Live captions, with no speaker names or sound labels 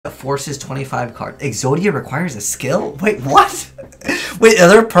forces 25 cards. Exodia requires a skill? Wait, what? Wait, are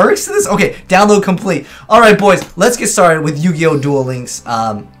there perks to this? Okay, download complete. Alright, boys, let's get started with Yu-Gi-Oh! Duel Links.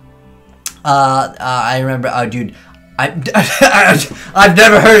 I remember, dude, I've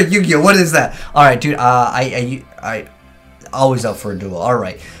never heard of Yu-Gi-Oh! What is that? Alright, dude, I always up for a duel.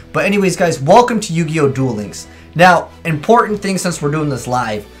 Alright. But anyways, guys, welcome to Yu-Gi-Oh! Duel Links. Now, important thing since we're doing this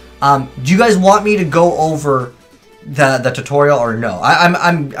live, do you guys want me to go over the tutorial or no?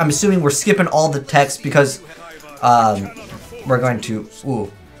 I'm assuming we're skipping all the text because we're going to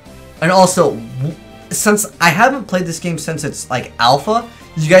and also since I haven't played this game since it's like alpha,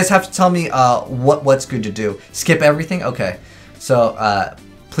 you guys have to tell me what's good to do. Skip everything? Okay. So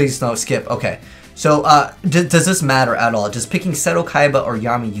please no skip. Okay. So does this matter at all? Does picking Seto Kaiba or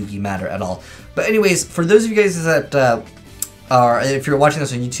Yami Yugi matter at all? But anyways, for those of you guys that if you're watching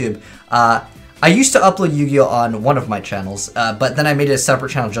this on YouTube, I used to upload Yu-Gi-Oh! On one of my channels, but then I made a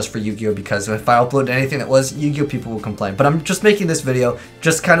separate channel just for Yu-Gi-Oh! Because if I uploaded anything that was Yu-Gi-Oh! People will complain. But I'm just making this video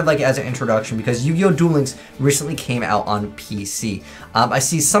just kind of like as an introduction because Yu-Gi-Oh! Duel Links recently came out on PC. I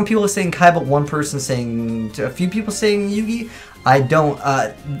see some people saying Kaiba, one person saying, a few people saying Yugi. I don't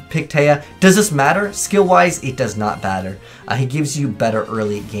pick Taya. Does this matter? Skill-wise, it does not matter. He gives you better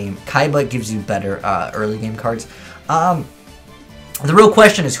early game. Kaiba gives you better early game cards. The real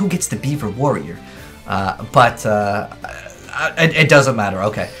question is who gets the Beaver Warrior, it doesn't matter.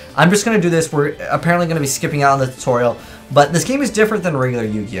 Okay, I'm just gonna do this. We're apparently gonna be skipping out on the tutorial, but this game is different than regular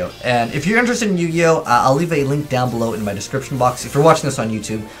Yu-Gi-Oh! And if you're interested in Yu-Gi-Oh!, I'll leave a link down below in my description box if you're watching this on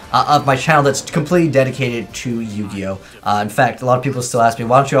YouTube of my channel that's completely dedicated to Yu-Gi-Oh! In fact, a lot of people still ask me,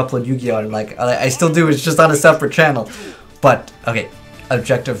 why don't you upload Yu-Gi-Oh! And like, I still do. It's just on a separate channel. But okay.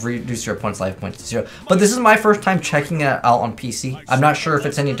 Objective, reduce your opponent's life points to 0. But this is my first time checking it out on PC. I'm not sure if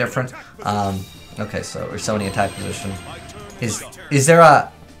it's any different. Okay, so we're summoning attack position. Is there a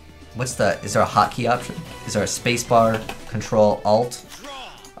is there a hotkey option? Is there a spacebar, control, alt?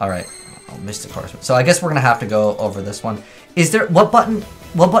 Alright. Oh, Mystic Horseman. So I guess we're gonna have to go over this one. Is there what button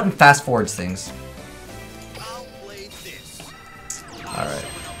fast forwards things? Alright.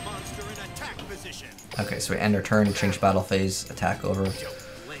 Okay, so we end our turn, change battle phase, attack over.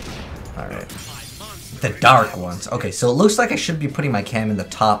 Alright. The dark ones. Okay, so it looks like I should be putting my cam in the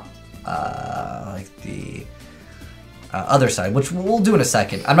top, like the other side, which we'll do in a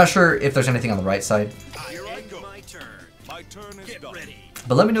second. I'm not sure if there's anything on the right side.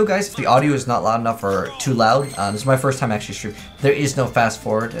 But let me know, guys, if the audio is not loud enough or too loud. This is my first time actually streaming. There is no fast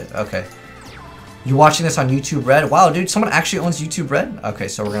forward. Okay. You watching this on YouTube Red? Wow, dude, someone actually owns YouTube Red? Okay,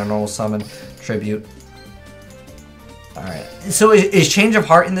 so we're gonna normal summon, tribute. Alright, so is Change of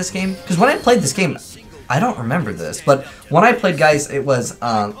Heart in this game? Because when I played this game, I don't remember this, but when I played, guys, it was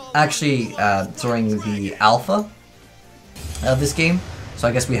actually during the alpha of this game. So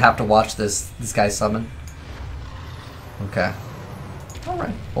I guess we have to watch this guy summon. Okay.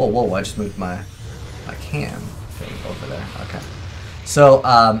 Alright. Oh, whoa, I just moved my cam thing over there. Okay. So,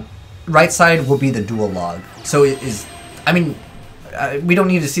 right side will be the dual log. So it is, I mean, we don't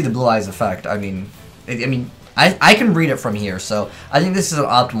need to see the blue eyes effect. I mean, I can read it from here, so I think this is an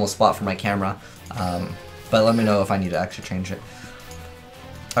optimal spot for my camera. But let me know if I need to actually change it.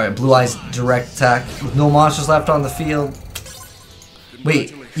 Alright, blue eyes direct attack with no monsters left on the field.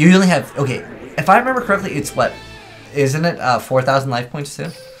 Wait, you only have, okay, if I remember correctly, it's what? Isn't it 4,000 life points too?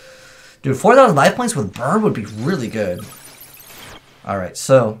 Dude, 4,000 life points with burn would be really good. Alright,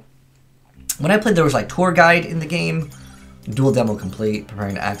 so when I played, there was like tour guide in the game, dual demo complete,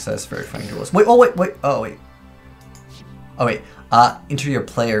 preparing to access, verifying duels. Wait, enter your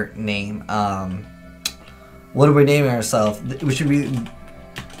player name. What are we naming ourselves? We should be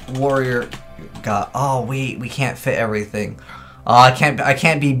Warrior God. Oh wait, we can't fit everything. Oh, I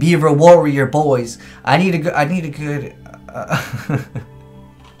can't be Beaver Warrior, boys. I need a good.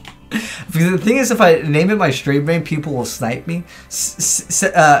 The thing is, if I name it my stream name, people will snipe me.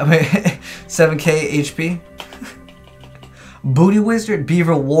 7k HP. Booty Wizard,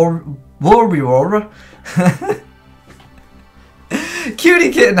 Beaver Warrior.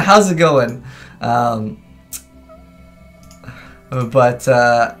 Cutie Kitten, how's it going?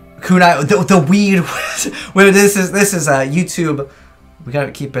 Kunai, the weed. Wait, this is YouTube. We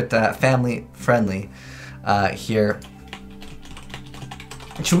gotta keep it family friendly here.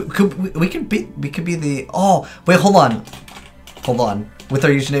 We could be the, oh wait, hold on with our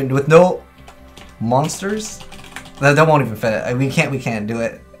username with no monsters. That won't even fit it. We can't do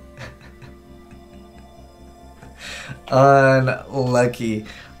it. Unlucky.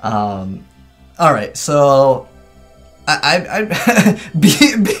 Alright, so I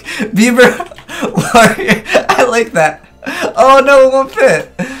Beaver Warrior. I like that. Oh no, it won't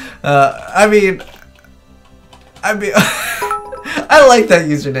fit. I mean, I like that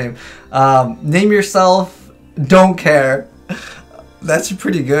username. Name yourself, don't care. That's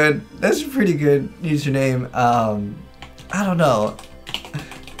pretty good. That's a pretty good username. I don't know.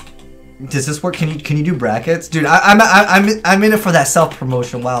 Does this work? Can you do brackets, dude? I'm in it for that self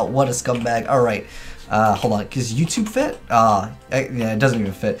promotion. Wow, what a scumbag. All right. Hold on, because YouTube fit? Yeah, it doesn't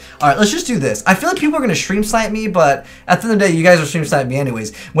even fit. Alright, let's just do this. I feel like people are going to stream snipe me, but at the end of the day, you guys are stream sniping me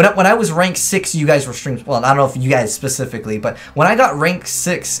anyways. When I was rank 6, you guys were stream... Well, I don't know if you guys specifically, but when I got rank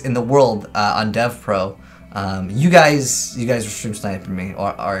 6 in the world on DevPro, you guys were stream sniping me.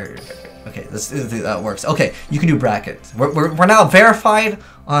 Okay, let's see if that works. Okay, you can do brackets. We're now verified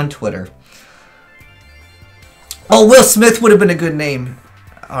on Twitter. Oh, Will Smith would have been a good name.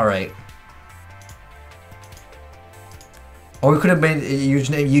 Alright. Or we could have made a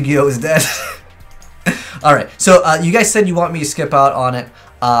huge name, Yugioh is dead. Alright, so you guys said you want me to skip out on it.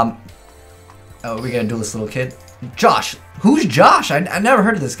 Oh, we're gonna do this little kid. Josh. Who's Josh? I never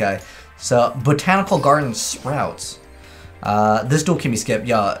heard of this guy. So, Botanical Garden Sprouts. This duel can be skipped.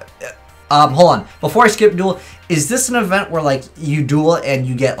 Yeah. Hold on. Before I skip duel, is this an event where, like, you duel and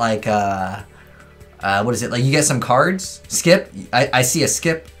you get, like, what is it? Like, you get some cards? Skip? I see a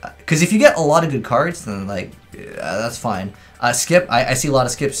skip. Because if you get a lot of good cards, then, like, that's fine. Skip? I see a lot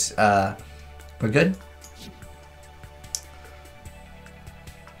of skips. We're good?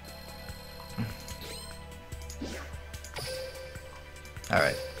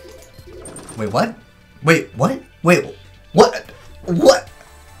 Alright. Wait, what? Wait, what? Wait, what? What?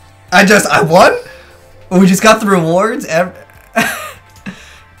 I won? We just got the rewards?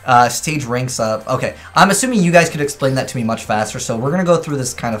 Stage ranks up. Okay, I'm assuming you guys could explain that to me much faster, so we're gonna go through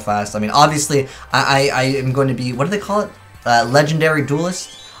this kind of fast. I mean, obviously, I am going to be, what do they call it? Legendary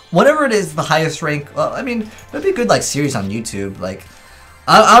Duelist? Whatever it is, the highest rank. Well, I mean, that'd be a good, like, series on YouTube. Like,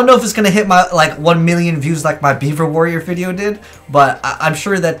 I don't know if it's gonna hit my, like, 1 million views like my Beaver Warrior video did, but I'm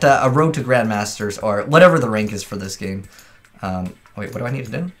sure that a Road to Grandmasters, or whatever the rank is for this game. Wait, what do I need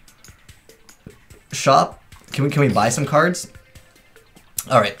to do? Shop? Can we buy some cards?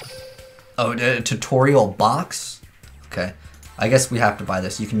 Alright. Oh, tutorial box? Okay. I guess we have to buy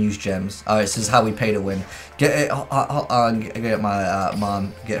this. You can use gems. Alright, this is how we pay to win. Get my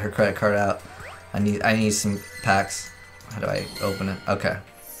mom, get her credit card out. I need some packs. How do I open it? Okay.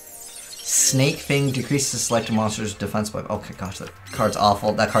 Snake Fang decreases selected monster's defense by... Okay, gosh, that card's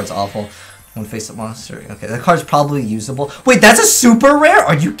awful. That card's awful. One face-up monster. Okay, that card's probably usable. Wait, that's a super rare?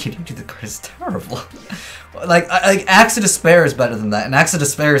 Are you kidding? Dude, the card is terrible. like Axe of Despair is better than that, and Axe of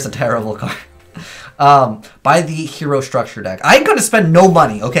Despair is a terrible card. Buy the hero structure deck. I ain't gonna spend no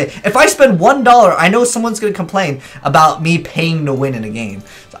money, okay? If I spend $1, I know someone's gonna complain about me paying to win in a game.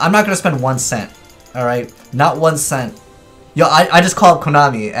 So I'm not gonna spend 1 cent, alright? Not 1 cent. Yo, I just call up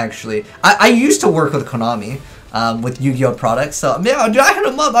Konami, actually. I used to work with Konami, with Yu-Gi-Oh products, so, man, dude, I hit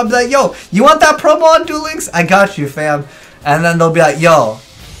them up. I'll be like, yo, you want that promo on Duel Links? I got you, fam. And then they'll be like, yo.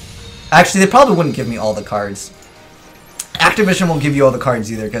 Actually, they probably wouldn't give me all the cards. Activision won't give you all the cards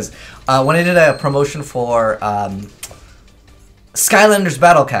either, because when I did a promotion for Skylanders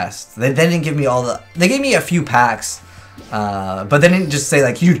Battlecast, they didn't give me all the... They gave me a few packs, but they didn't just say,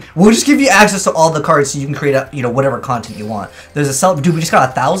 like, dude, we'll just give you access to all the cards so you can create, whatever content you want. There's a sell... Dude, we just got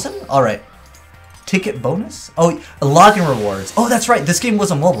 1,000? Alright. Ticket bonus? Oh, login rewards. Oh, that's right. This game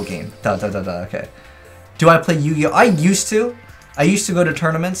was a mobile game. Okay. Do I play Yu-Gi-Oh? I used to. I used to go to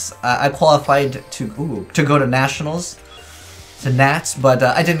tournaments. I qualified to go to nationals, to Nats, but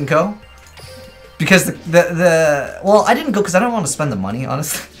I didn't go because well, I didn't go because I don't want to spend the money,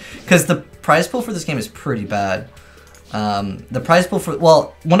 honestly, because the prize pool for this game is pretty bad. The prize pool for,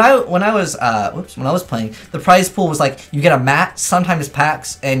 well, when I was playing, the prize pool was like, you get a mat, sometimes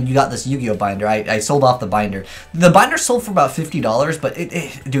packs, and you got this Yu-Gi-Oh binder. I sold off the binder. The binder sold for about $50, but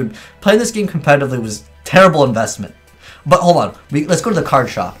dude, playing this game competitively was terrible investment. But hold on, let's go to the card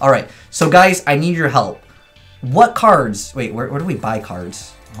shop. Alright, so guys, I need your help. What cards, wait, where do we buy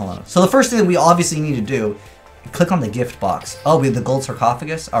cards? Hold on. So the first thing that we obviously need to do, click on the gift box. Oh, we have the gold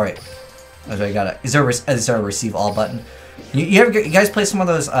sarcophagus? Alright. Okay, I got it. Is there a receive all button? You guys play some of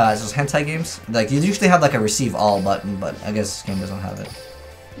those hentai games? Like, you usually have like a receive all button, but I guess this game doesn't have it.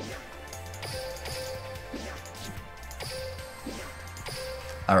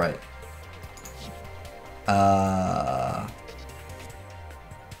 Alright.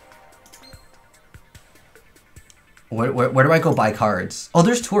 Where do I go buy cards? Oh,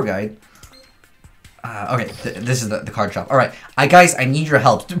 there's tour guide. Okay, this is the card shop. Alright, guys, I need your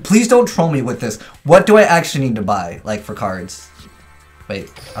help. Please don't troll me with this. What do I actually need to buy, like, for cards? Wait,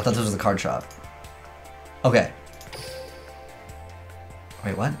 I thought this was the card shop. Okay.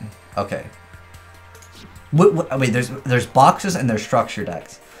 Wait, what? Okay. Wait, there's boxes and there's structure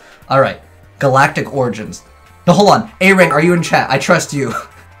decks. All right, Galactic Origins. No, hold on. A-Ring, are you in chat? I trust you.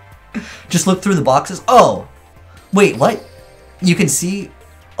 Just look through the boxes. Oh, wait, what? You can see.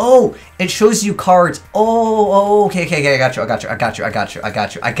 Oh, it shows you cards. Oh, okay, I got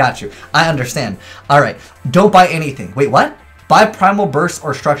you. I understand. All right, don't buy anything. Wait, what? Buy Primal Burst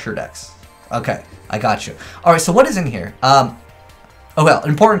or Structure decks. Okay, I got you. All right, so what is in here? Oh well,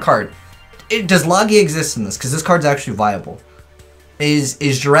 important card. Does Lagi exist in this? Because this card's actually viable. Is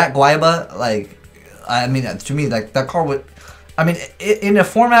Jurat Guaiba, like, I mean, to me, like, that card would, I mean, in a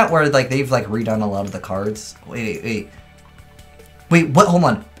format where, like, they've, like, redone a lot of the cards. Wait, what? Hold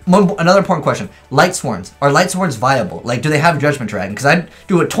on. Another important question. Lightsworns. Are Lightsworns viable? Like, do they have Judgment Dragon? Because I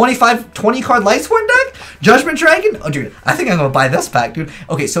do a 20 card Lightsworn deck? Judgment Dragon? Oh, dude, I think I'm going to buy this pack, dude.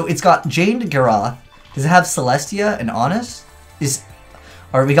 Okay, so it's got Jane Garath. Does it have Celestia and Honest?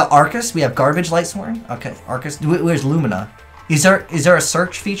 Or we got Arcus. We have Garbage Lightsworn. Okay, Arcus. Where's Lumina? Is there a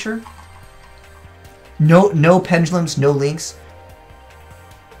search feature? No pendulums, no links.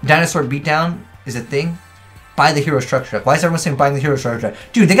 Dinosaur Beatdown is a thing. Buy the hero structure deck. Why is everyone saying buying the hero structure deck?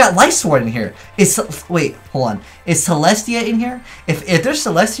 Dude, they got Lightsworn in here. Wait, hold on. Is Celestia in here? If there's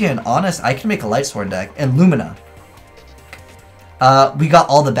Celestia and Honest, I can make a Lightsworn deck. And Lumina. We got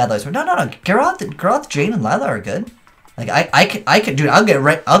all the bad Lightsworn. No. Garoth, Jane, and Lila are good. Like I can, dude. I'll get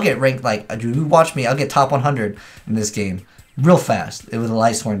ranked like, dude. You watch me. I'll get top 100 in this game real fast. It was a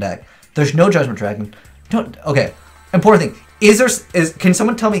Lightsworn deck. There's no Judgment Dragon. Okay. Important thing. Can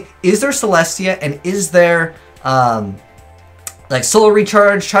someone tell me, is there Celestia and is there like Solar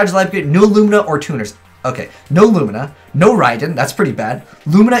Recharge, Charge Life Gate, no Lumina or Tuners? Okay, no Lumina, no Raiden, that's pretty bad.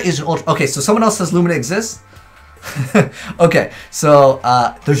 Lumina is an ultra. Okay, so someone else says Lumina exists? Okay, so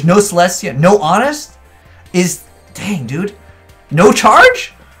there's no Celestia, no Honest? Dang, dude. No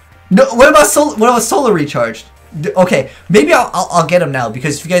Charge? No, what about Solar Recharge? Okay, maybe I'll get him now,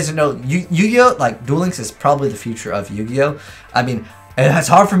 because if you guys don't know, Yu-Gi-Oh! Like, Duel Links is probably the future of Yu-Gi-Oh! I mean, it's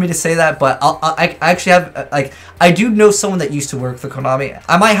hard for me to say that, but I actually have, like, I do know someone that used to work for Konami.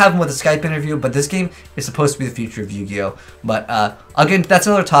 I might have him with a Skype interview, but this game is supposed to be the future of Yu-Gi-Oh! But, again, that's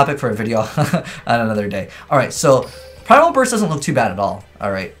another topic for a video on another day. Alright, so, Primal Burst doesn't look too bad at all,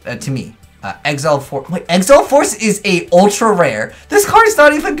 alright, to me. Exile Force, wait, Exile Force is a ultra rare. This card is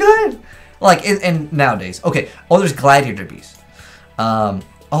not even good! Like, and nowadays. Okay. Oh, there's Gladiator Beast. Oh,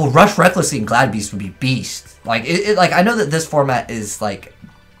 Rush Recklessly and Glad Beast would be beast. Like, like, I know that this format is, like...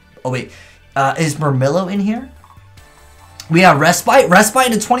 Oh, wait. Is Murmillo in here? We have Respite.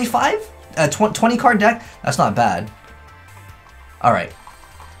 Respite in 25? 20 card deck? That's not bad. Alright.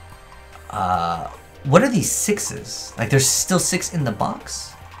 What are these 6s? Like, there's still 6 in the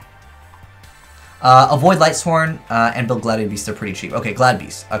box? Avoid Lightsworn and build Gladiator Beast. They're pretty cheap. Okay, Glad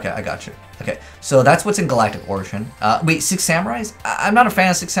Beast. Okay, I got you. Okay, so that's what's in Galactic Origin. Wait, 6 Samurais? I'm not a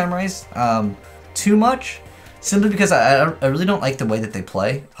fan of 6 Samurais too much, simply because I really don't like the way that they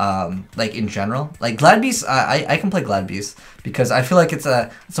play, like, in general. Like, Glad Beast, I can play Glad Beast, because I feel like it's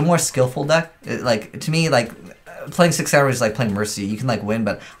a more skillful deck. Like, to me, like, playing 6 Samurais is like playing Mercy. You can, like, win,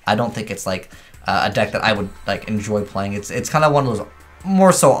 but I don't think it's, like, a deck that I would, like, enjoy playing. It's kind of one of those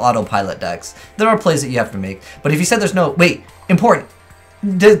more so autopilot decks. There are plays that you have to make, but if you said there's no... Wait, important.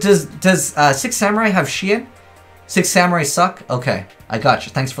 Does 6 Samurai have Shien? 6 Samurai suck? Okay, I got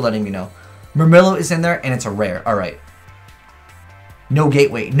you. Thanks for letting me know. Murmillo is in there, and it's a rare. Alright. No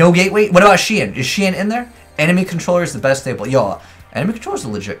Gateway. No Gateway? What about Shien? Is Shien in there? Enemy Controller is the best staple. Yo, Enemy Controller is a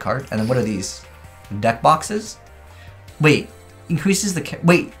legit card. And then what are these? Deck boxes? Wait. Increases the...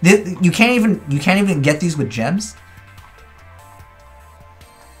 Wait, you can't even get these with gems?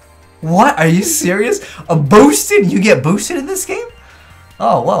 What? Are you serious? A boosted? You get boosted in this game?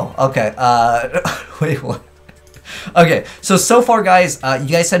 Oh, whoa. Okay. Wait, what? Okay, so far, guys, you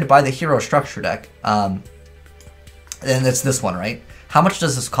guys said to buy the hero structure deck. And it's this one, right? How much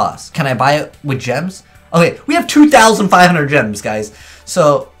does this cost? Can I buy it with gems? Okay, we have 2,500 gems, guys.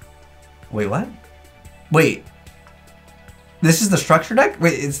 So, wait, what? Wait. This is the structure deck?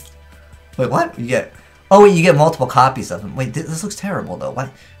 Wait, what? You get... Oh, wait, you get multiple copies of them. Wait, this looks terrible, though.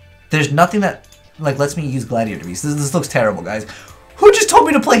 What? There's nothing that, like, lets me use Gladiator Beast. This looks terrible, guys. Who just told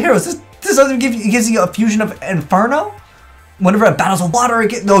me to play heroes? This doesn't gives you a fusion of Inferno? Whenever it battles with water,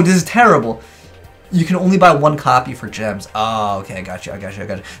 no, this is terrible. You can only buy 1 copy for gems. Oh, okay, I got you.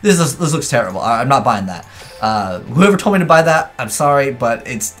 This looks terrible. I'm not buying that. Whoever told me to buy that, I'm sorry, but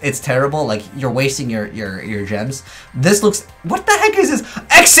it's terrible. Like, you're wasting your gems. This looks... What the heck is this?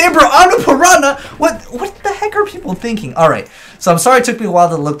 X-Saber Anu Piranha? What the heck are people thinking? Alright, so I'm sorry it took me a while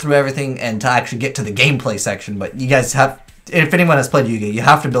to look through everything and to actually get to the gameplay section, but you guys have... if anyone has played Yu-Gi-Oh, you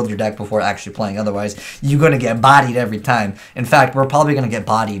have to build your deck before actually playing. Otherwise, you're going to get bodied every time. In fact, we're probably going to get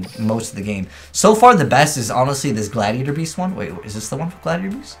bodied most of the game. So far, the best is honestly this Gladiator Beast one. Wait, is this the one for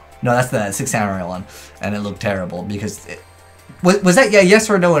Gladiator Beast? No, that's the 6 Samurai one. And it looked terrible because... Was that yes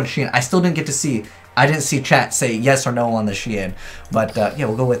or no on Shein? I still didn't get to see. I didn't see chat say yes or no on the Shein. But yeah,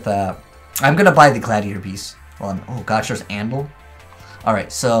 we'll go with... I'm going to buy the Gladiator Beast one. Oh gosh, there's Andal.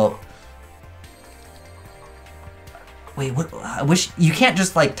 Alright, so... Wait, what? I wish... You can't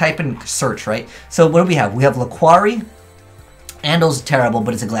just, like, type in search, right? So, what do we have? We have Laquari. Andal's terrible,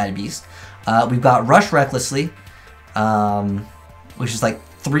 but it's a Glad Beast. We've got Rush Recklessly. Which is, like,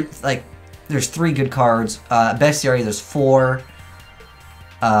 there's 3 good cards. Bestiary, there's 4.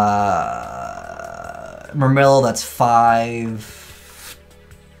 Mermillo, that's 5.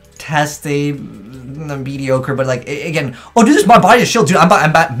 Teste, mediocre, but like again. Oh, dude, this is my body is shield, dude.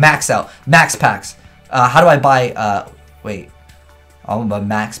 I'm max out, max packs. How do I buy? Wait, I'm gonna buy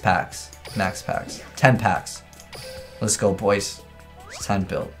max packs, 10 packs. Let's go, boys. 10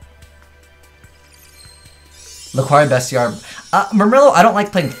 build. Laquari Bestiar. Mermillo, I don't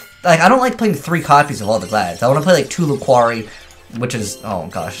like playing. I don't like playing 3 copies of all the Glads. I want to play like 2 Laquari, which is oh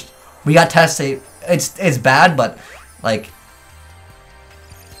gosh. We got Teste. It's bad, but like.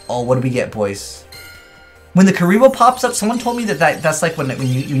 Oh, what do we get, boys? When the Karibo pops up, someone told me that's like when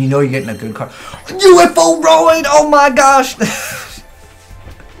you know you're getting a good card. UFO Roid! Oh my gosh!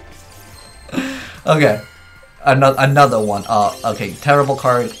 Okay. Another one. Okay, terrible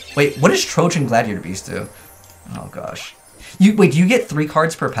card. Wait, what does Trojan Gladiator Beast do? Oh gosh. Wait, do you get 3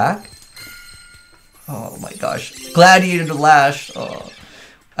 cards per pack? Oh my gosh. Gladiator Lash. Oh.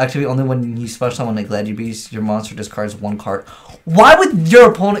 Activate only when you special summon a Gladiator Beast, your monster discards 1 card. Why would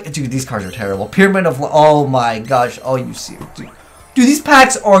your opponent... Dude, these cards are terrible. Pyramid of... Oh my gosh. Oh, you see... Dude, these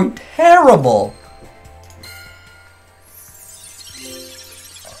packs are terrible.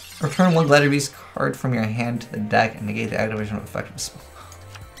 Return 1 Gladiator Beast card from your hand to the deck and negate the activation of effective spell.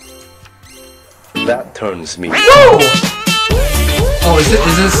 That turns me... Oh, is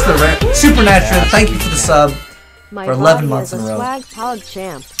this the rare... Supernatural, thank you for the sub. For 11 months in a row. Swag pog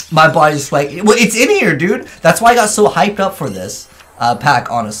champ. My body's swag. Well, it's in here, dude. That's why I got so hyped up for this pack,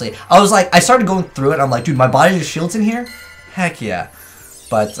 honestly. I was like, I started going through it. I'm like, dude, my body's shield's in here? Heck yeah.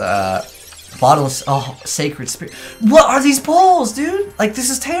 But, bottomless, oh, Sacred Spirit. What are these pulls, dude? Like, this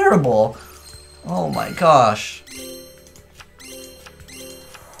is terrible. Oh my gosh.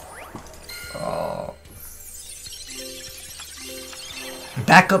 Oh.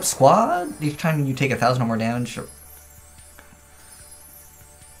 Backup squad? Each time you take 1,000 or more damage.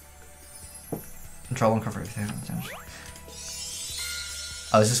 Draw 1 card for everything.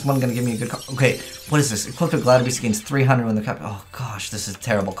 Oh, is this one gonna give me a good card? Okay, what is this? Equipped with Gladiator Beast gains 300 when the cap. Oh gosh, this is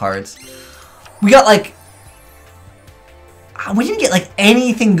terrible cards. We got like. We didn't get like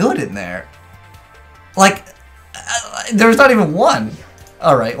anything good in there. Like, there's not even one.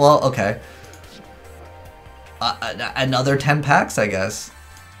 Alright, well, okay. Another 10 packs, I guess.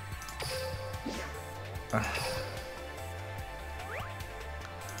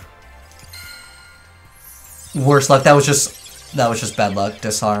 Worst luck. That was just bad luck.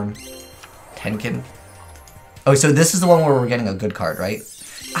 Disarm. Tenkin. Oh, so this is the one where we're getting a good card, right?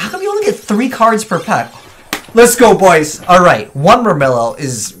 How come you only get 3 cards per pack? Let's go, boys. All right, 1 Mermillo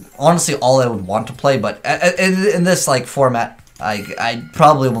is honestly all I would want to play, but in this like format, I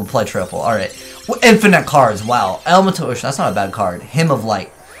probably will play triple. All right, infinite cards. Wow, Elemental Ocean. That's not a bad card. Hymn of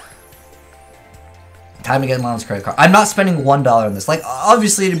Light. Time to get Lion's credit card. I'm not spending $1 on this. Like,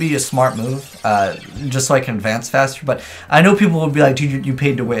 obviously, it'd be a smart move, just so I can advance faster. But I know people would be like, "Dude, you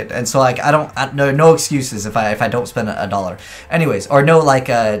paid to win," and so like, no excuses if I don't spend $1. Anyways, or no like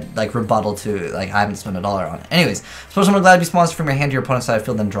rebuttal to like I haven't spent $1 on it. Anyways, suppose someone glad to be sponsored from your hand to your opponent's side of the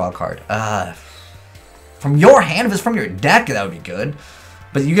field, then draw a card. From your hand, if it's from your deck, that would be good.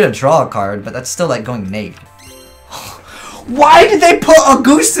 But you get to draw a card, but that's still like going nade. Why did they put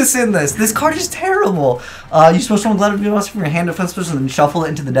Augustus in this? This card is terrible. You're supposed to glad to be from your hand defense special and then shuffle it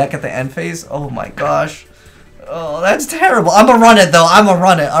into the deck at the end phase. Oh my gosh. Oh, that's terrible. I'm gonna run it though. I'm gonna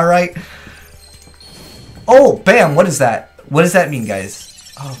run it. All right. Oh, bam. What is that? What does that mean,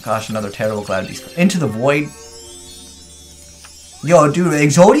 guys? Oh gosh, another terrible Glad Beast. Into the Void. Yo, dude,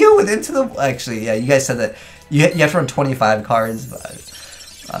 Exodia with Into the... Actually, yeah, you guys said that. You have to run 25 cards,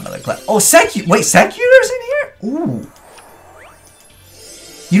 but... Another Glad... Oh, Wait, Secutor's in here? Ooh.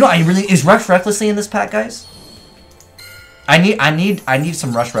 You know, is Rush Recklessly in this pack, guys? I need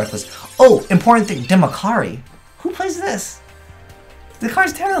some Rush Reckless. Oh, important thing, Demakari. Who plays this? The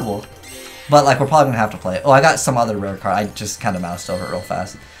card's terrible. But like, we're probably gonna have to play it. Oh, I got some other rare card. I just kind of moused over it real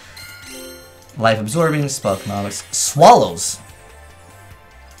fast. Life absorbing, spell economics, swallows.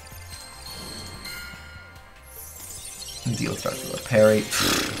 Deal threats with a parry.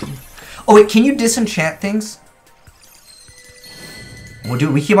 Oh wait, can you disenchant things? Well,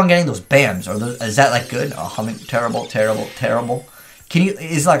 dude, we keep on getting those bams. Is that like good? Oh, humming, terrible, terrible, terrible. Can you?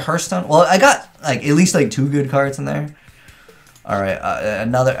 Is it like Hearthstone? Well, I got like at least like 2 good cards in there. All right,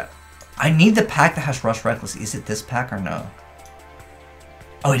 another. I need the pack that has Rush Reckless. Is it this pack or no?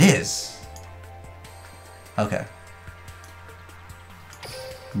 Oh, it is. Okay.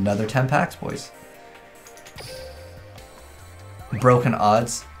 Another 10 packs, boys. Broken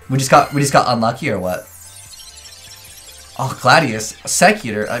odds. We just got unlucky or what? Oh, Gladius,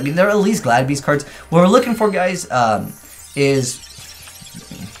 Secutor. I mean, they're at least Glad Beast cards. What we're looking for, guys, is...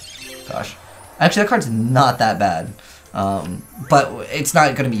 Gosh. Actually, that card's not that bad. But it's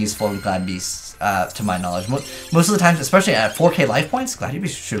not going to be useful in Glad Beasts, to my knowledge. Most of the times, especially at 4K life points, Glad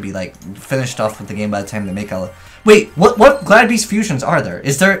Beasts should be, like, finished off with the game by the time they make a... Wait, what Glad Beast fusions are there?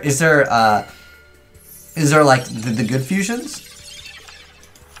 Is there like, the good fusions?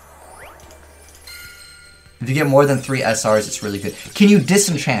 If you get more than 3 SRs, it's really good. Can you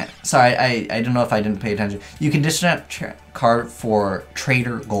disenchant? Sorry, I don't know if I didn't pay attention. You can disenchant card for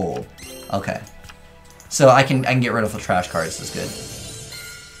Trader Gold. Okay. So I can get rid of the trash cards. That's good.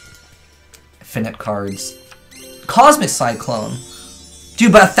 Finite cards. Cosmic Cyclone.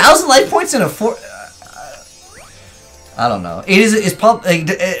 Dude, but 1,000 life points in a 4... I don't know. Is probably...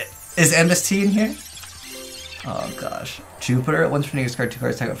 Is MST in here? Oh, gosh. Jupiter. Once per use card, 2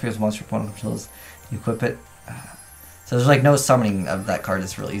 cards, take out fierce monster opponent controls. You equip it. So there's like no summoning of that card.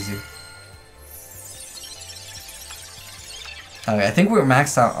 It's real easy. Okay, I think we're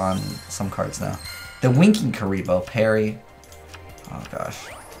maxed out on some cards now. The Winking Karibo, parry. Oh gosh.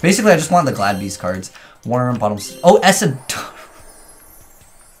 Basically, I just want the Glad Beast cards. Worm, bottom. Oh, Essed.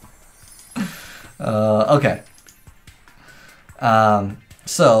 Okay.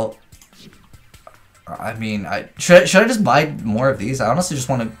 So. I mean, should I just buy more of these? I honestly just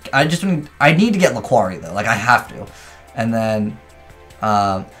want to. I need to get Laquari though. Like I have to, and then.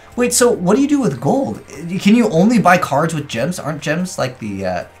 Wait. So what do you do with gold? Can you only buy cards with gems? Aren't gems like the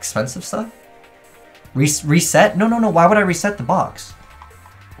expensive stuff? Reset? No. Why would I reset the box?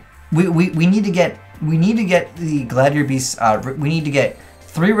 We need to get the Gladiator Beast. We need to get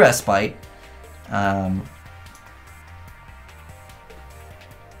 3 Respite.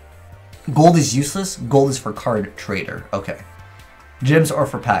 Gold is useless. Gold is for card trader. Okay. Gems are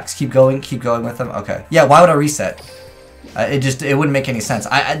for packs. Keep going with them. Okay. Yeah, why would I reset? It wouldn't make any sense.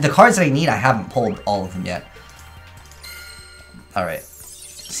 The cards that I need, I haven't pulled all of them yet. Alright.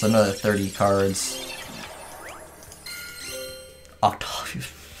 So another 30 cards.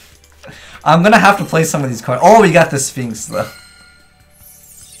 Octavius. I'm gonna have to play some of these cards. Oh, we got the Sphinx though.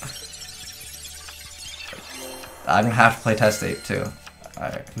 I'm gonna have to play Test Ape too.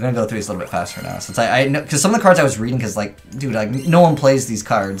 Alright, I'm gonna go through these a little bit faster now, since I know, because some of the cards I was reading, because like, dude, like no one plays these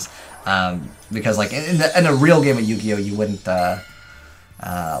cards, because like in a real game of Yu-Gi-Oh, you wouldn't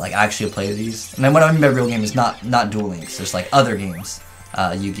like actually play these. And then what I mean by real game is not Duel Links, there's like other games,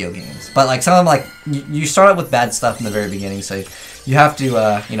 Yu-Gi-Oh games, but like some of them, like you start out with bad stuff in the very beginning, so you have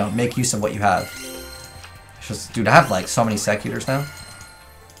to you know, make use of what you have. It's just, dude, I have like so many Secutors now.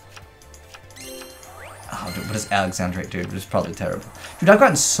 Oh, dude, what is Alexandrite, dude? It's probably terrible. Dude, I've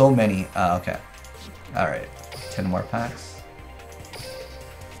gotten so many. Okay. Alright. 10 more packs.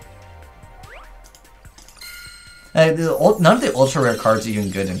 None of the ultra rare cards are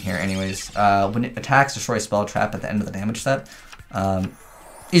even good in here, anyways. When it attacks, destroy spell trap at the end of the damage step.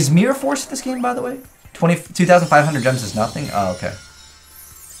 Is Mirror Force in this game, by the way? 2,500 gems is nothing? Oh, okay.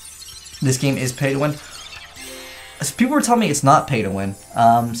 This game is pay to win. People were telling me it's not pay to win.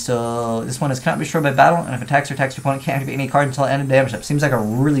 So this one is cannot be destroyed by battle, and if attacks or attacks your opponent, can't activate any card until the end of the damage step. Seems like a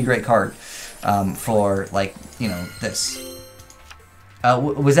really great card for, like, you know, this.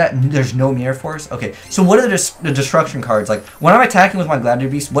 Was that, there's no Mirror Force? Okay, so what are the destruction cards? Like, when I'm attacking with my Gladiator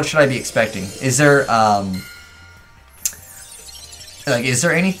Beast, what should I be expecting? Is there, like, is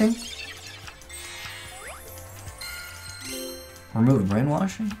there anything? Remove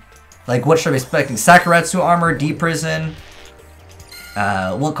brainwashing? Like, what should I be expecting? Sakuretsu armor, Deep Prison.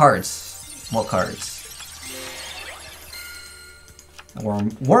 What cards? What cards?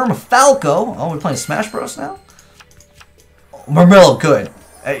 Worm Falco. Oh, we're playing Smash Bros now? Marmillo, good.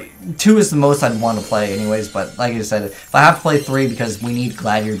 2 is the most I'd want to play anyways, but like I said, if I have to play 3 because we need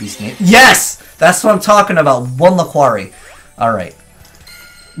Gladiator Beast name. Yes! That's what I'm talking about. 1 Laquari. Alright.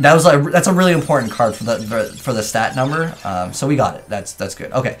 That's a really important card for the stat number. So we got it. That's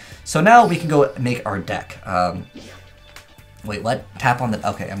good. Okay. So now we can go make our deck. Wait, what? Tap on the...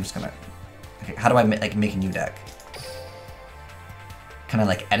 Okay, I'm just gonna... Okay, how do I like make a new deck? Can I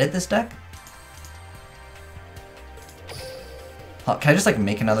like edit this deck? Oh, can I just like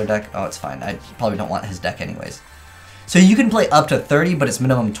make another deck? Oh, it's fine. I probably don't want his deck anyways. So you can play up to 30, but it's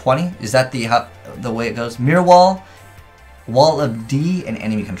minimum 20. Is that the way it goes? Mirror wall, wall of D, and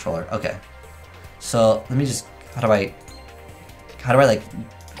enemy controller. Okay. So let me just how do I like?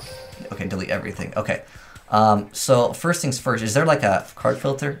 Okay, delete everything. Okay. So first things first. Is there like a card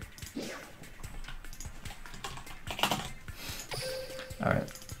filter? All right.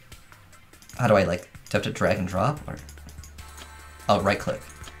 How do I like? Do I have to drag and drop or? Oh, right click.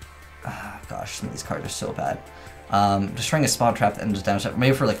 Ah, gosh, some of these cards are so bad. Destroying a spawn trap and just damage.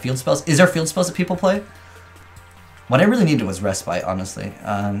 Maybe for like field spells. Is there field spells that people play? What I really needed was respite, honestly.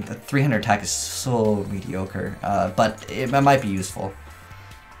 The 300 attack is so mediocre, but it might be useful.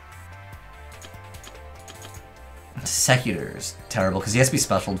 Secutor is terrible because he has to be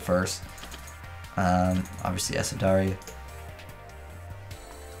specialed first. Obviously Esadari.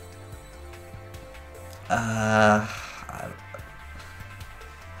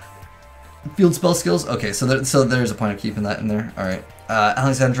 Field spell skills. Okay, so there's a point of keeping that in there. All right,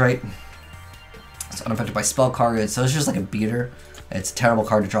 Alexandrite. It's unaffected by spell cards, so it's just like a beater. It's a terrible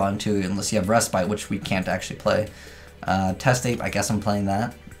card to draw into unless you have respite, which we can't actually play. Test Ape. I guess I'm playing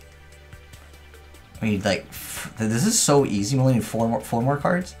that. I mean, like, this is so easy. We only need 4 more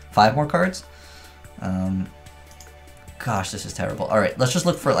cards, 5 more cards. Gosh, this is terrible. All right, let's just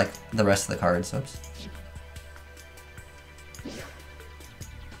look for like the rest of the cards. Oops.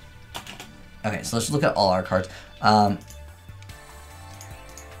 Okay, so let's look at all our cards. Okay,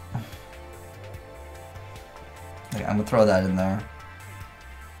 I'm gonna throw that in there.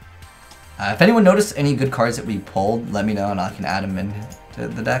 If anyone noticed any good cards that we pulled, let me know and I can add them into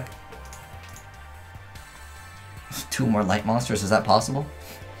the deck. 2 more light monsters, is that possible?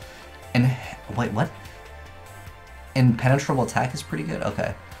 And wait, what? Impenetrable attack is pretty good.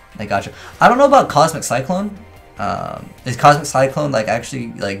 Okay, I gotcha. I don't know about Cosmic Cyclone. Is Cosmic Cyclone like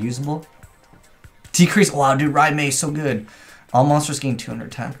actually like usable? Decrease. Wow, dude, Ride May is so good. All monsters gain 200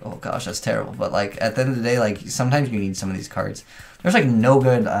 attack. Oh gosh, that's terrible. But like at the end of the day, like sometimes you need some of these cards. There's like no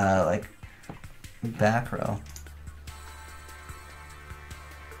good like back row.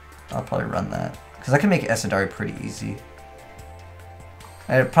 I'll probably run that because I can make Esadari pretty easy.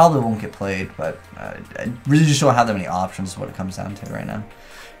 It probably won't get played, but I really just don't have that many options. Is what it comes down to right now.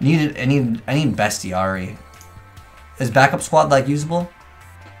 I need Bestiari. Is backup squad like usable?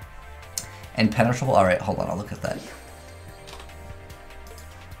 And penetrable. All right, hold on. I'll look at that.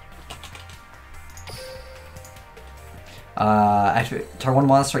 Actually, target 1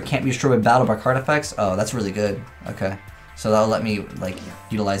 monster can't be destroyed by battle by card effects. Oh, that's really good. Okay, so that'll let me like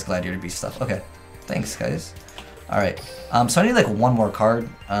utilize Gladiator Beast stuff. Okay, thanks guys. All right, so I need like 1 more card.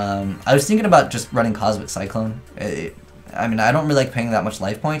 I was thinking about just running Cosmic Cyclone. I mean, I don't really like paying that much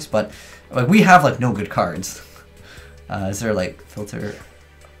life points, but like we have like no good cards. Is there like filter?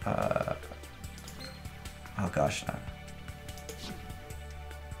 Oh gosh.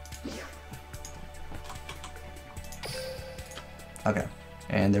 Okay,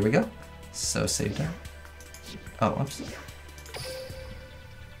 and there we go. So save that. Oh, whoops.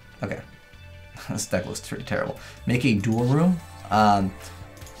 Okay. This deck looks pretty terrible. Make a duel room. I'm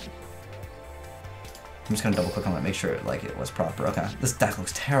just gonna double click on that, make sure like it was proper. Okay, this deck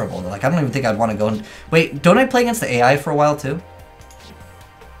looks terrible. Like I don't even think I'd want to go and wait. Don't I play against the AI for a while too?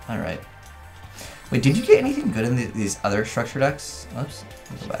 All right. Wait, did you get anything good in these other structure decks? Oops,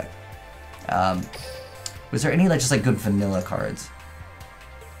 I'll go back. Was there any like just like good vanilla cards?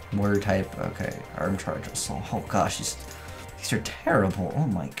 Mortar type. Okay, arm charge. Oh gosh, these are terrible. Oh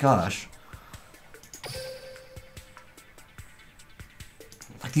my gosh.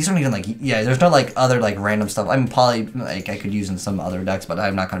 Like these aren't even like, yeah, there's no like other like random stuff. I'm poly like I could use in some other decks, but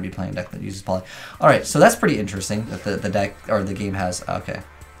I'm not going to be playing a deck that uses poly. All right, so that's pretty interesting that the deck or the game has. Okay,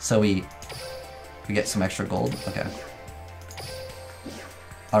 so we get some extra gold. Okay.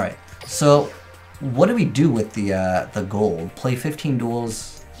 All right, so what do we do with the gold? Play 15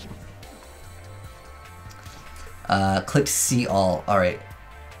 duels. Click see all. All right,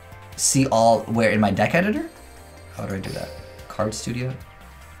 see all where in my deck editor? How do I do that? Card Studio.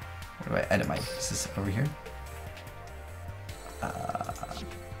 Where do I edit my? Is this over here?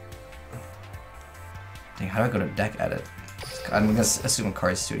 Dang, how do I go to deck edit? I'm gonna assume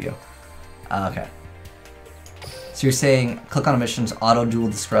Card Studio. Okay. So you're saying click on missions, auto duel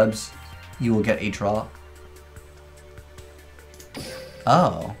the scrubs, you will get a draw.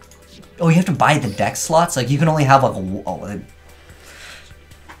 Oh. Oh, you have to buy the deck slots? Like you can only have like a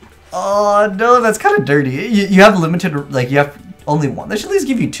oh no, that's kind of dirty. You have limited, like you have Only one. They should at least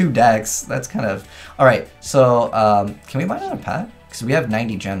give you 2 decks. That's kind of... Alright, so, can we buy another pack? Because we have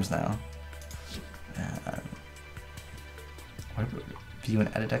 90 gems now. View and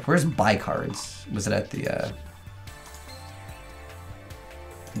edit deck. Where's buy cards? Was it at the,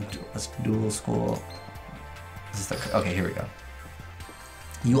 let's dual school. Is this the... Okay, here we go.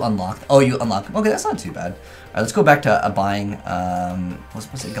 You unlocked... Oh, you unlocked them. Okay, that's not too bad. Alright, let's go back to buying,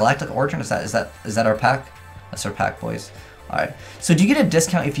 what's it? Galactic Origin? Is that our pack? That's our pack, boys. Alright, so do you get a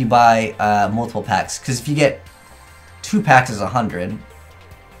discount if you buy multiple packs? Because if you get 2 packs is 100.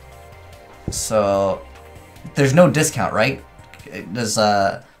 So there's no discount, right? Does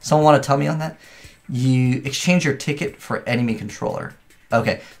someone want to tell me on that? You exchange your ticket for enemy controller.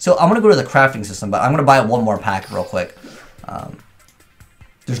 Okay, so I'm going to go to the crafting system, but I'm going to buy 1 more pack real quick.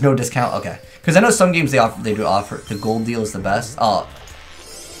 There's no discount? Okay. Because I know some games they do offer, the gold deal is the best. Oh,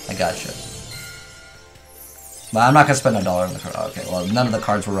 I gotcha. But I'm not going to spend $1 on the card. Okay, well, none of the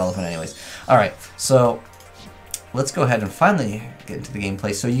cards were relevant anyways. Alright, so let's go ahead and finally get into the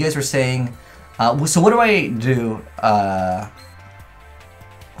gameplay. So you guys were saying... so what do I do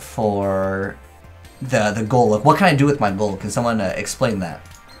for the gold? Like, what can I do with my gold? Can someone explain that?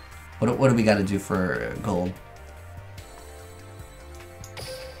 What do we got to do for gold?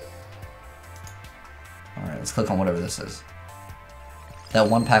 Alright, let's click on whatever this is. That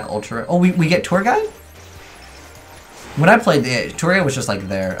 1 pack ultra... Oh, we get tour guide? When I played, the tour guide was just like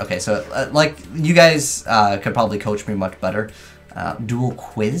there. Okay, so like you guys could probably coach me much better. Dual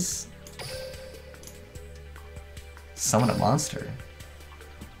quiz? Summon a monster.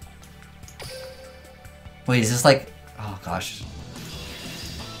 Wait, is this like... Oh gosh.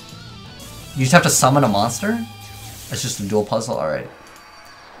 You just have to summon a monster? It's just a dual puzzle? Alright.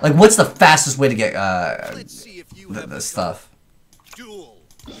 Like, what's the fastest way to get this stuff?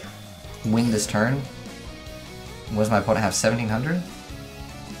 Win this turn? What does my opponent have? 1700?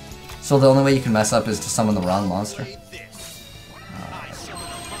 So the only way you can mess up is to summon the wrong monster?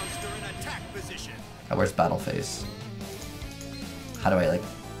 Where's battle phase? How do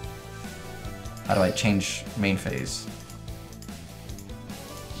I change main phase?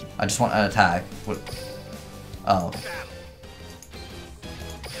 I just want an attack. What? Oh.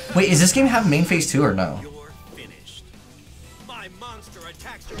 Wait, is this game have main phase 2 or no? You're finished. My monster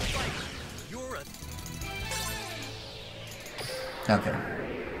attacks your fighter. You're a... Okay.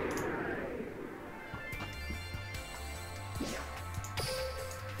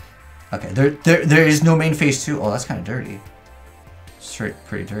 Okay, there is no main phase 2. Oh, that's kind of dirty. Straight,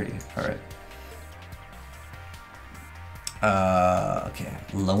 pretty dirty. All right. Okay.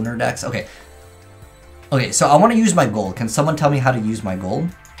 Loner decks. Okay. Okay, so I want to use my gold. Can someone tell me how to use my gold?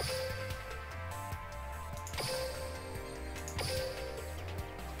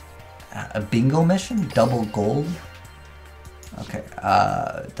 A bingo mission? Double gold? Okay,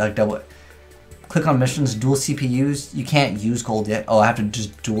 double... Click on missions, dual CPUs. You can't use gold yet. Oh, I have to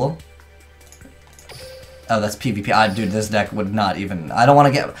just duel? Oh, that's PvP. Dude, this deck would not even... I don't want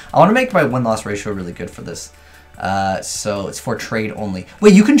to get... I want to make my win-loss ratio really good for this. So it's for trade only.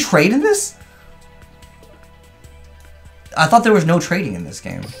 Wait, you can trade in this? I thought there was no trading in this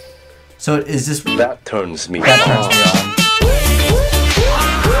game. So is this... That turns me on.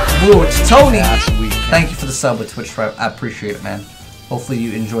 Whoa, it's Tony! Thank you for the sub with Twitch Prime. I appreciate it, man. Hopefully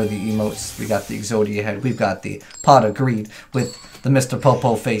you enjoy the emotes. We got the Yugioh head. We've got the Pot of Greed with the Mr.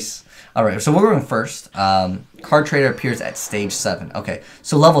 Popo face. Alright, so we're going first. Card Trader appears at stage 7. Okay,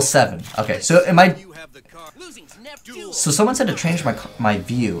 so level 7. Okay, so am I... So someone said to change my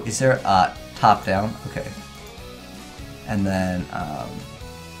view. Is there top down? Okay. And then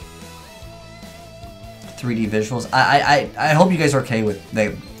 3D visuals. I hope you guys are okay with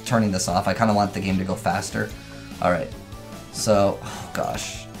turning this off. I kind of want the game to go faster. Alright. So, oh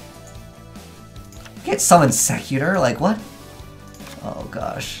gosh. Get summon Secutor? Like, what? Oh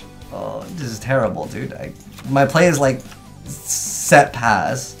gosh. Oh, this is terrible, dude. My play is like set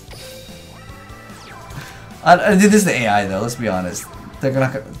pass. Dude, this is the AI though, let's be honest. They're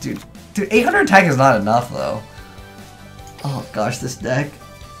gonna... Dude, 800 attack is not enough though. Oh gosh, this deck.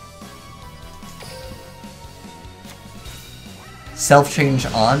 Self-change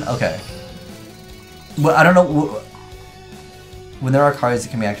on? Okay. Well, I don't know... When there are cards that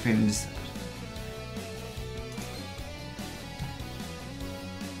can be activated...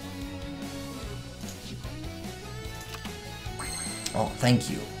 Oh, thank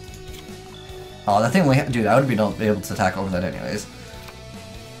you. Oh, that thing we dude, I would be able to attack over that anyways.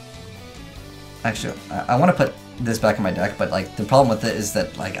 Actually, I want to put this back in my deck, but like the problem with it is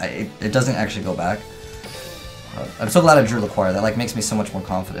that like it doesn't actually go back. I'm so glad I drew Laquire. That like makes me so much more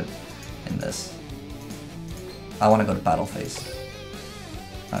confident in this. I want to go to battle phase.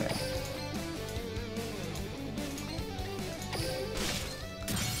 Okay.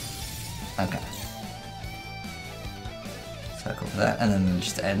 Okay. So I go for that, and then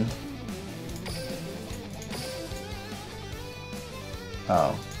just end.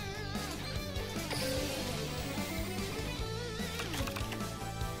 Oh.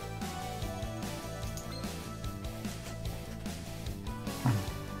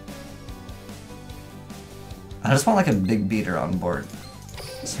 I just want like a big beater on board.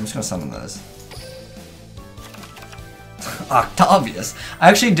 So I'm just gonna summon those. Octavius! I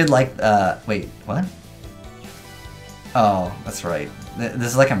actually did like, wait, what? Oh, that's right.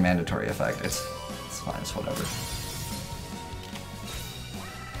 This is like a mandatory effect. It's fine, it's whatever.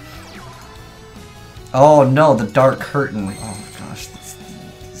 Oh no, the Dark Curtain. Oh gosh,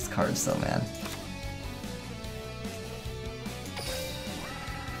 these cards though, man.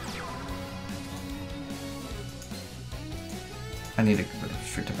 I need to go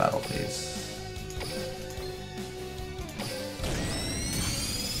straight to battle phase.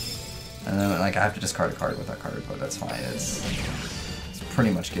 And then like I have to discard a card with that card, but that's fine. It's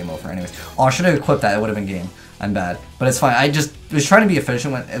pretty much game over anyways. Oh, I should have equipped that. It would have been game. I'm bad. But it's fine. I just was trying to be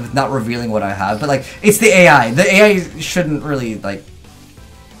efficient with not revealing what I have. But like, it's the AI. The AI shouldn't really like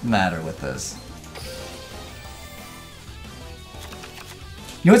matter with this.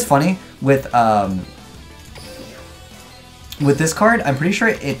 You know what's funny? With this card, I'm pretty sure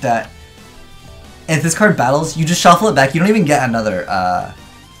it if this card battles, you just shuffle it back. You don't even get another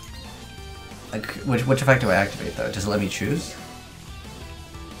like which effect do I activate though? Does it let me choose?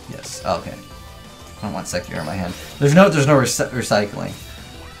 Yes. Oh, okay. I don't want Secular in my hand. There's no recycling.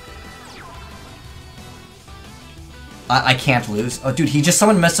 I can't lose. Oh, dude, he just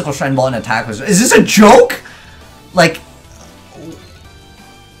summoned Mystical Shrine Ball and attack was. Is this a joke? Like.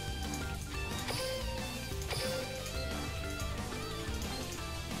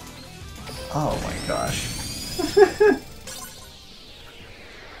 Oh my gosh.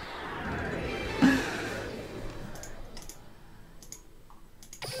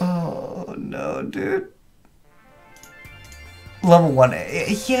 Oh no, dude. Level 1.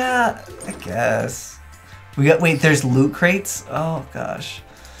 Yeah, I guess. We got, wait, there's loot crates? Oh gosh.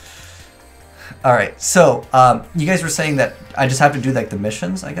 Alright, so, you guys were saying that I just have to do like the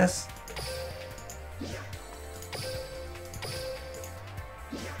missions, I guess?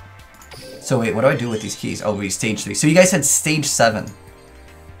 So wait, what do I do with these keys? Oh, wait, stage 3. So you guys said stage 7.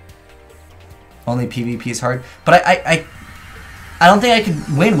 Only PvP is hard. But I don't think I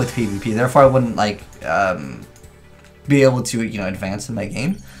could win with PvP, therefore I wouldn't, like, be able to, you know, advance in my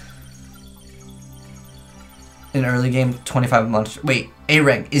game. In early game, 25 months. Wait, A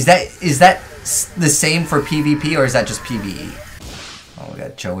rank. Is that the same for PvP, or is that just PvE? Oh, we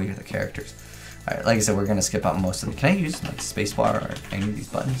got Joey with the characters. Alright, like I said, we're gonna skip out most of them. Can I use, like, spacebar or any of these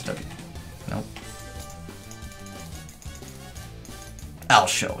buttons? Nope. I'll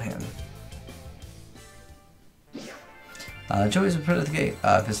show him. Joey's put at the gate.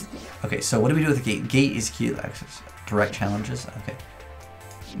 Okay, so what do we do with the gate? Gate is key to access. Direct challenges. Okay.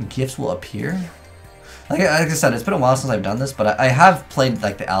 Gifts will appear. Like I said, it's been a while since I've done this, but I have played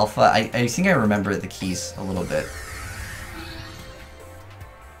like the alpha. I think I remember the keys a little bit.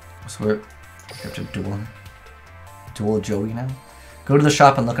 So we have to duel Joey now. Go to the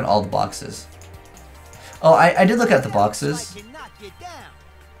shop and look at all the boxes. Oh, I did look at the boxes.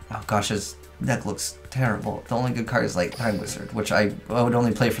 Oh gosh, his deck looks terrible. The only good card is like Time Wizard, which I would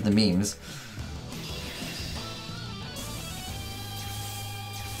only play for the memes.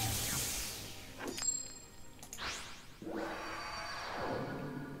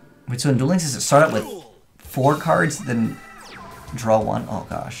 Wait, so in Duel Links, does it start out with 4 cards, then draw 1? Oh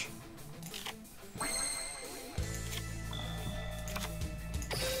gosh.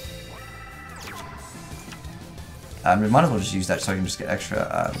 We might as well just use that so I can just get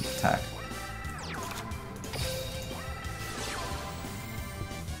extra attack.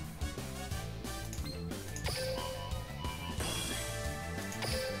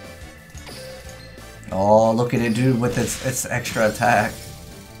 Oh, look at it, dude, with its extra attack.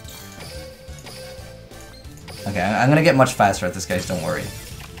 Okay, I'm gonna get much faster at this, guys, don't worry.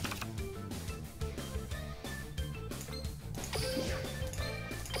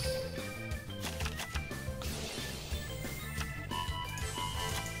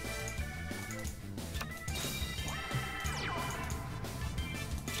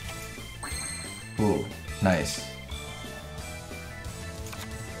 Ooh, nice.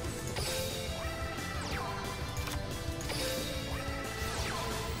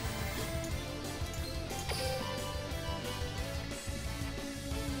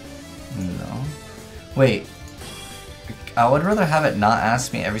 No. Wait. I would rather have it not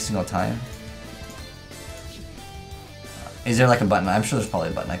ask me every single time. Is there like a button? I'm sure there's probably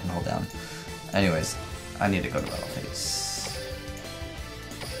a button I can hold down. Anyways, I need to go to battle phase.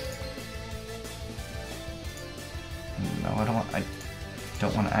 No, I don't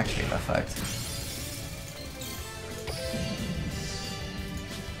want to activate that effect.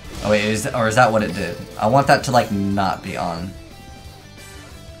 Oh wait, is that what it did? I want that to like not be on.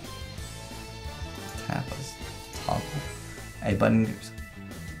 Tap us. Toggle. A button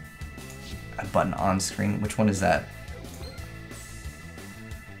on screen. Which one is that?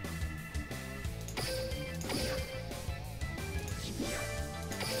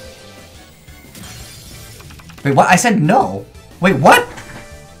 Wait, what? I said no. Wait, what?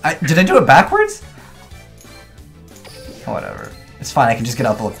 Did I do it backwards? Oh, whatever. It's fine, I can just get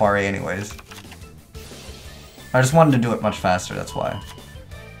out the Laquari anyways. I just wanted to do it much faster, that's why.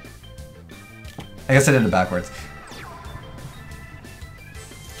 I guess I did it backwards.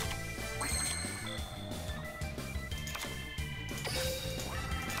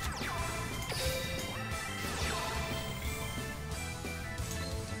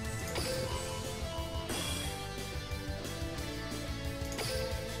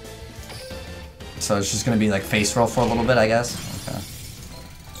 So it's just gonna be like face roll for a little bit, I guess. Okay.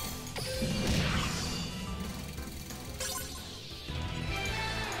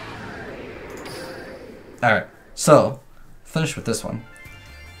 Alright, so finish with this one.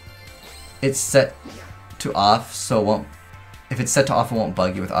 It's set to off, so it won't. If it's set to off, it won't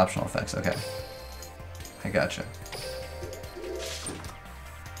bug you with optional effects. Okay. I gotcha.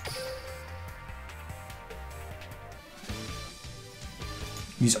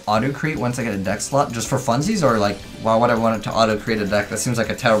 Use auto create once I get a deck slot just for funsies, or like why would I want it to auto create a deck? That seems like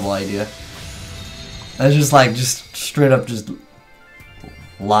a terrible idea. That's just like straight up just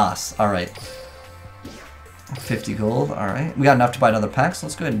loss. All right, 50 gold. All right, we got enough to buy another pack, so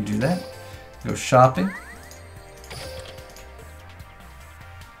let's go ahead and do that. Go shopping.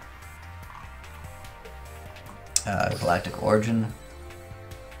 Galactic Origin.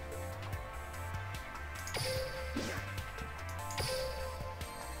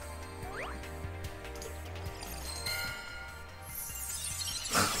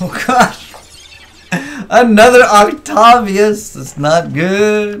 Oh gosh! Another Octavius! That's not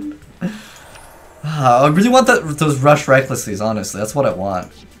good. I really want those Rush Recklesslies, honestly. That's what I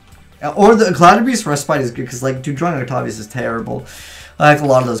want. Or the Gladiator's Respite is good, because, like, dude, drawing Octavius is terrible. Like, a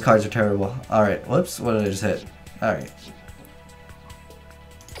lot of those cards are terrible. Alright, whoops, what did I just hit? Alright.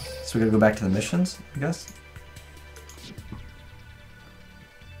 So we gotta go back to the missions, I guess?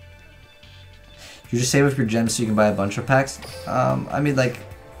 You just save up your gems so you can buy a bunch of packs? I mean, like,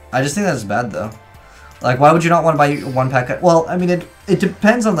 I just think that's bad, though. Like, why would you not want to buy one pack? Well, I mean, it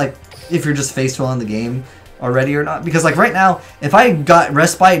depends on, like, if you're just faced well in the game already or not. Because, like, right now, if I got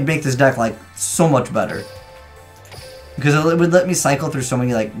Respite, it'd make this deck, like, so much better. Because it would let me cycle through so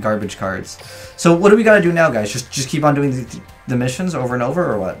many, like, garbage cards. So what do we gotta do now, guys? Just keep on doing the missions over and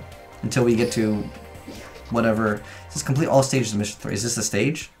over, or what? Until we get to whatever. Just complete all stages of mission 3. Is this a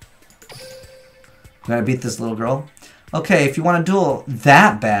stage? I'm gonna beat this little girl. Okay, if you want to duel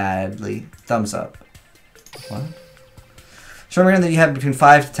that badly, thumbs up. What? So remember that you have between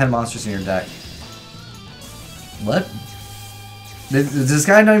 5 to 10 monsters in your deck. What? Does this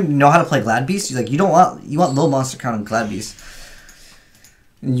guy not even know how to play Glad Beast? He's like, you want low monster count on Glad Beast.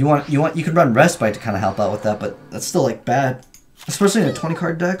 And you could run Respite to kind of help out with that, but that's still like bad, especially in a 20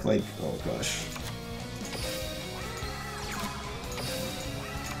 card deck. Like, oh gosh.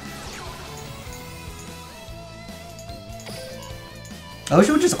 I wish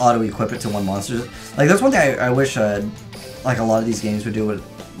it would just auto-equip it to one monster. Like, that's one thing I wish, like, a lot of these games would do.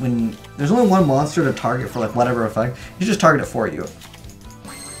 When there's only one monster to target for, like, whatever effect, you just target it for you.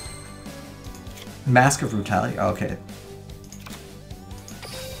 Mask of Brutality? Oh, okay.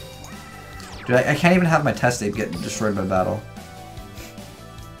 Dude, I can't even have my test ape get destroyed by battle.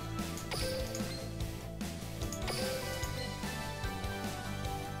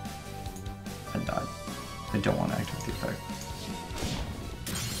 I died. I don't want to activate the effect.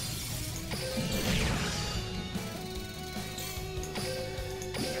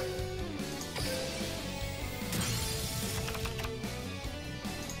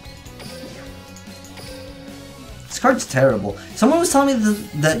 This card's terrible. Someone was telling me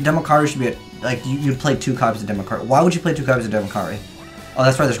that Demokari should be like you'd play 2 copies of Demokari. Why would you play 2 copies of Demokari? Oh,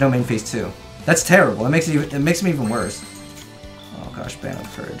 that's right. There's no main phase 2. That's terrible. It makes me even worse. Oh gosh, Ban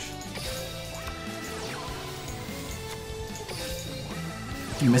of Courage.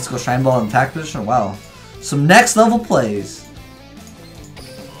 Mystical Shrine Ball in attack position. Wow, some next level plays.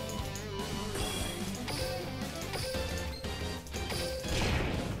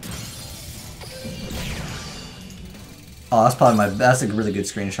 Oh, that's probably that's a really good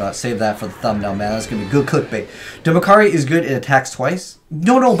screenshot. Save that for the thumbnail, man. That's gonna be good clickbait. Demakari is good. It attacks twice.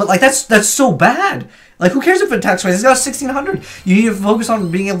 No, but like that's so bad. Like, who cares if it attacks twice? It's got 1600. You need to focus on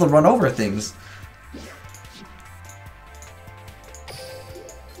being able to run over things.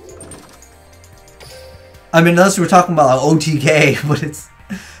 I mean, unless we were talking about like, OTK, but it's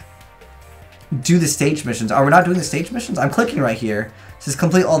do the stage missions. Are we not doing the stage missions? I'm clicking right here. It says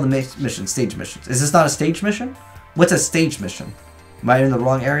complete all the missions, stage missions. Is this not a stage mission? What's a stage mission? Am I in the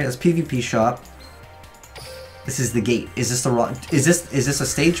wrong area? It's PvP shop. This is the gate. Is this the wrong? Is this a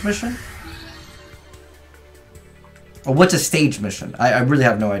stage mission? Or what's a stage mission? I really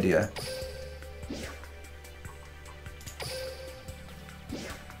have no idea.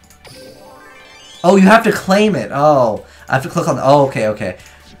 Oh, you have to claim it. Oh, I have to click on. Oh, okay. Okay,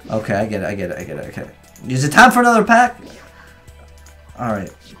 I get it. Okay. Is it time for another pack? All right.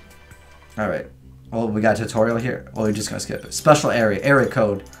 Oh, we got a tutorial here. Oh, we're just gonna skip it. Special area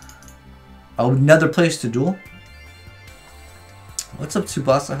code. Oh, another place to duel. What's up,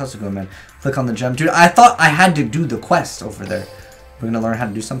 Tsubasa? How's it going, man? Click on the gem. Dude, I thought I had to do the quest over there. We're gonna learn how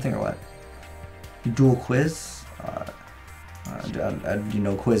to do something or what? Duel quiz? You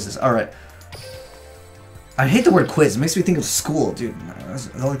know quizzes. Alright. I hate the word quiz. It makes me think of school, dude. That's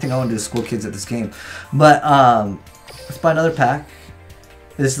the only thing I want to do is school kids at this game. But, let's buy another pack.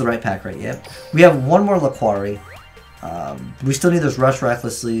 This is the right pack, right? Yep. We have one more Laquari. We still need those Rush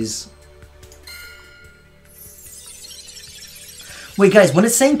Recklessly's. Wait, guys, when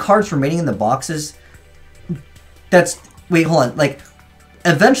it's saying cards remaining in the boxes, that's... Wait, hold on. Like,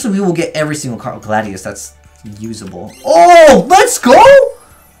 eventually we will get every single card. Gladius, that's usable. Oh, let's go!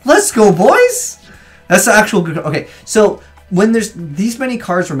 Let's go, boys! That's the actual good... Okay, so when there's these many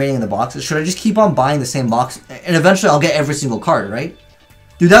cards remaining in the boxes, should I just keep on buying the same box? And eventually I'll get every single card, right?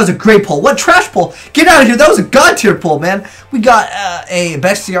 Dude, that was a great pull. What trash pull? Get out of here. That was a god tier pull, man. We got a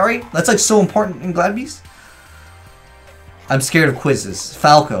Bestiary. That's like so important in Glad Beast. I'm scared of quizzes.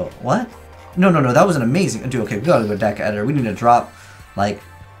 Falco. What? No. That was an amazing... Dude, okay, we gotta go deck editor. We need to drop, like...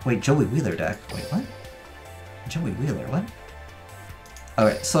 Wait, Joey Wheeler deck. Wait, what? Joey Wheeler, what?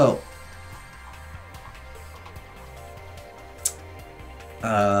 Okay, so...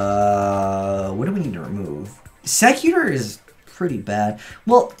 What do we need to remove? Secutor is pretty bad.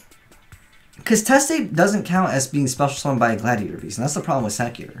 Well, because Testate doesn't count as being special summoned by a Gladiator Beast, and that's the problem with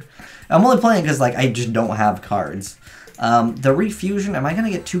Secutor. I'm only playing because, like, I just don't have cards. The Refusion, am I going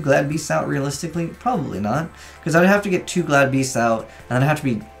to get 2 Glad Beasts out realistically? Probably not. Because I'd have to get 2 Glad Beasts out, and then I'd have to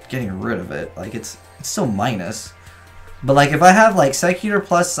be getting rid of it. Like, it's so minus. But, like, if I have, like, Secutor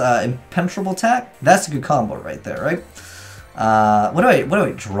plus Impenetrable Attack, that's a good combo right there, right? What do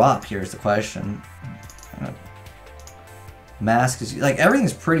I drop here is the question. Mask is, like,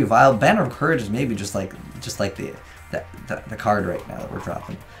 everything's pretty vile. Banner of Courage is maybe just like the card right now that we're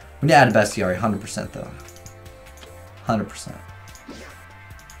dropping. We need to add a Bestiary, 100% though. 100%.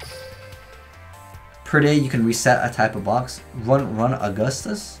 Per day you can reset a type of box. Run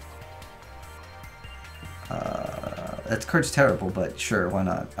Augustus. That card's terrible, but sure, why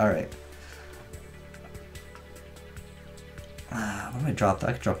not? Alright. What do I drop?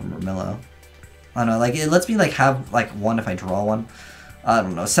 I could drop a Murmillo. I don't know, like, it lets me, like, have, like, one if I draw one. I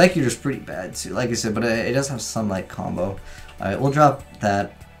don't know. Secutor's pretty bad, too, like I said, but it does have some, like, combo. Alright, we'll drop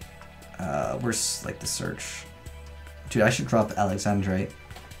that. Where's, like, the search? Dude, I should drop Alexandrite.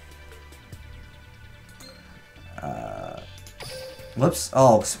 Whoops.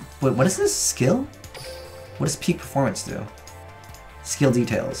 Oh, wait, what is this? Skill? What does peak performance do? Skill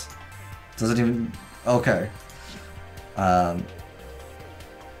details. Does it even... Okay.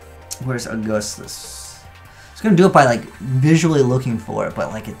 Where's Augustus? I was gonna do it by, like, visually looking for it, but,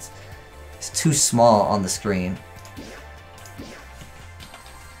 like, it's too small on the screen.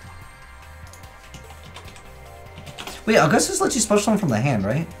 Wait, Augustus lets you special summon from the hand,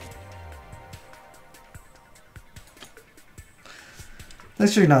 right?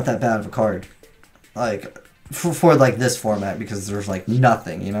 That's actually not that bad of a card. Like, for like, this format, because there's, like,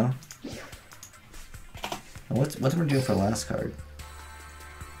 nothing, you know? What am I doing for the last card?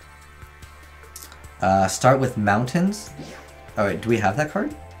 Start with mountains. Alright, do we have that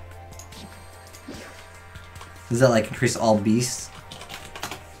card? Does that, like, increase all beasts?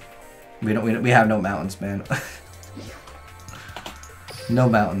 We have no mountains, man. No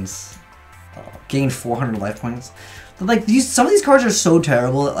mountains. Gain 400 life points. But, like, some of these cards are so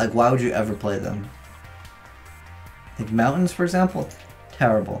terrible that, like, why would you ever play them? Like, mountains, for example?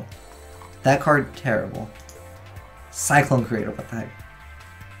 Terrible. That card, terrible. Cyclone Creator, what the heck?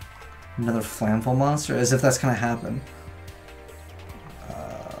 Another Flamful monster? As if that's gonna happen.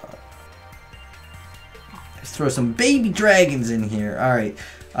 throw some baby dragons in here. All right.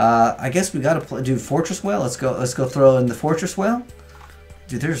 I guess we gotta do Fortress Whale. Let's go throw in the Fortress Whale.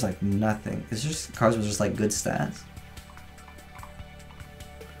 Dude, there's like nothing. It's just cards with just like good stats.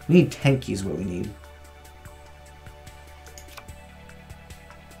 We need Tenki is what we need.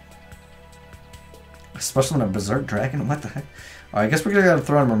 Especially on a Berserk Dragon. What the heck? Alright, I guess we're gonna gotta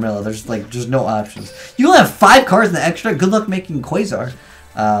throw in Marmilla. There's like just no options. You only have 5 cards in the extra. Good luck making Quasar.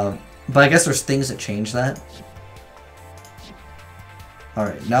 But I guess there's things that change that.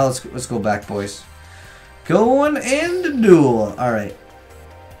 Alright, now let's go back, boys. Going into duel. Alright.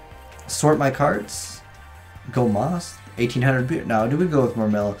 Sort my cards. Go Moss. 1800 beer. No, do we go with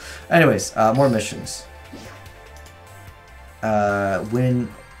Marmilla? Anyways, more missions. Win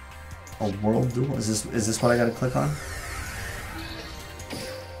a world duel. Is this what I gotta click on?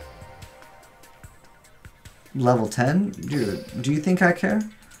 Level 10? Dude, do you think I care?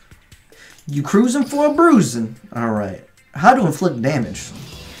 You cruising for a bruising. Alright. How to inflict damage.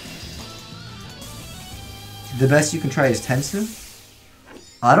 The best you can try is Tensu?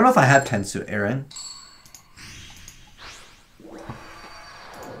 I don't know if I have Tensu, Aaron.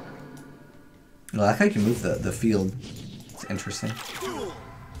 I like how you can move the field. It's interesting.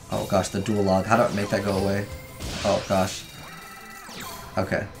 Oh gosh, the dual log. How do I make that go away? Oh gosh.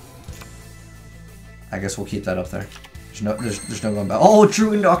 Okay. I guess we'll keep that up there. There's no going back. Oh,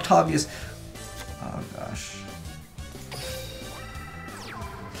 Drew into Octavius. Oh gosh.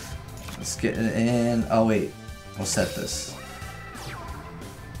 Let's get it in. Oh wait, we'll set this.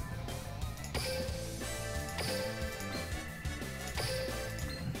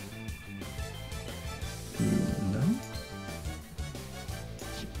 No.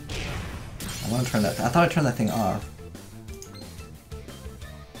 I want to turn that. I thought I turned that thing off.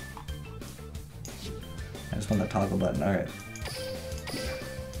 I just want the toggle button. All right.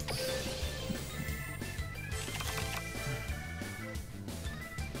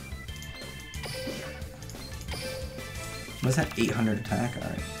 What's that 800 attack?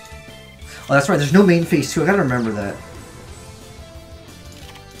 Alright. Oh, that's right. There's no main phase 2. I gotta remember that.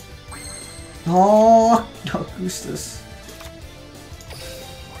 Oh, Augustus.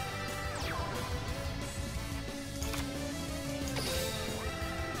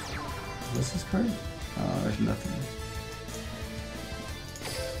 What's this card? Oh, there's nothing.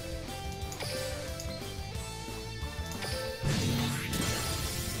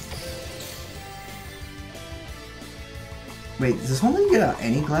 Wait, does this one let you get out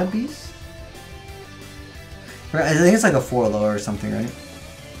any Glad Beast? Right, I think it's like a 4 lower or something, right?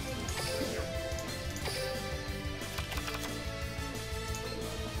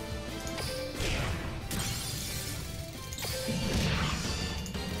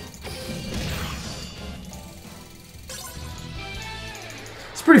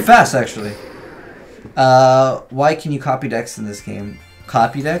 It's pretty fast, actually. Why can you copy decks in this game?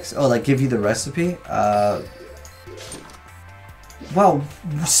 Copy decks? Oh, like give you the recipe? Wow,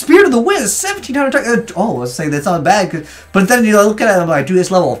 Spirit of the Wind, 1700. Oh, let's say that's not bad. But then you look at it, I'm like, dude,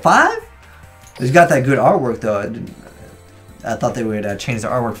 it's level 5? It's got that good artwork, though. I thought they would change the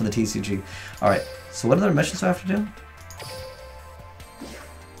artwork for the TCG. Alright, so what other missions do I have to do?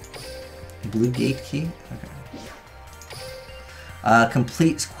 Blue Gate Key? Okay.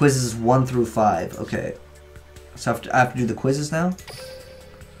 Complete quizzes 1 through 5. Okay. So I have to do the quizzes now?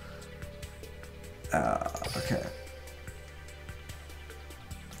 Okay.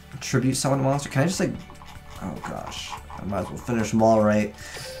 Tribute summon a monster. Can I just like... Oh gosh. I might as well finish them all right.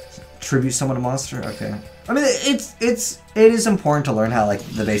 Tribute summon a monster? Okay. I mean, it is important to learn how, like,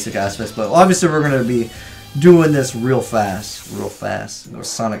 the basic aspects, but obviously we're going to be doing this real fast. Real fast. With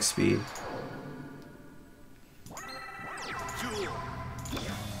Sonic speed.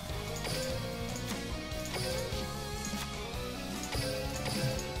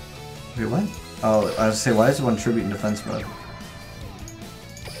 Wait, what? Oh, I was going to say, why is it one tribute in defense mode?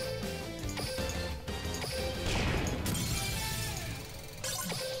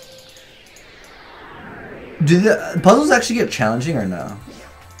 Do the puzzles actually get challenging or no?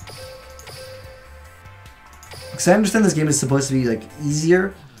 Because I understand this game is supposed to be like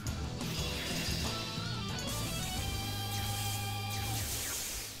easier.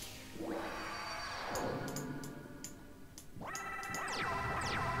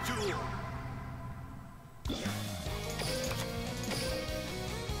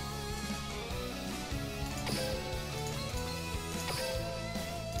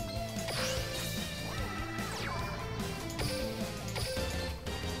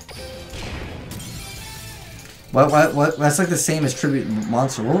 What? That's like the same as Tribute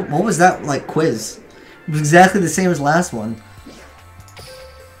Monster. What was that like quiz? It was exactly the same as last one.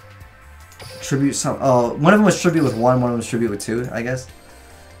 tribute some. Oh, one of them was tribute with 1, one of them was tribute with 2, I guess.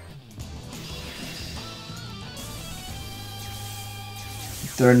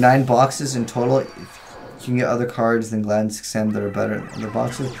 There are 9 boxes in total. If you can get other cards than Gladden's Extend that are better than the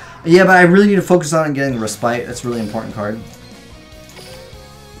boxes. Yeah, but I really need to focus on getting Respite. That's a really important card.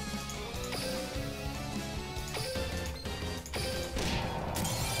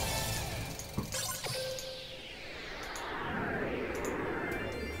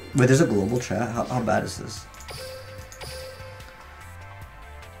 Wait, there's a global chat? How bad is this?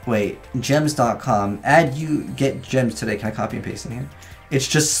 Wait, gems.com. Add you get gems today. Can I copy and paste in here? It's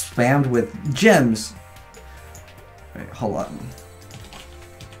just spammed with gems. Wait, hold on.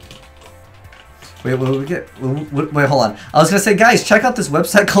 Wait, what we get? Wait, hold on. I was gonna say, guys, check out this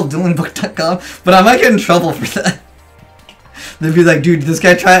website called duelingbook.com, but I might get in trouble for that. They'd be like, dude, this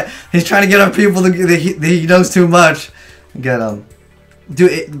guy he's trying to get our people to he knows too much. Get him.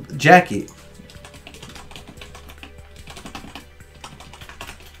 Dude, Jackie.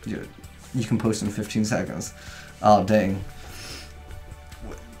 Dude, you can post in 15 seconds. Oh, dang.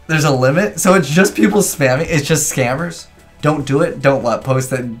 There's a limit? So it's just people spamming? It's just scammers? Don't do it? Don't what?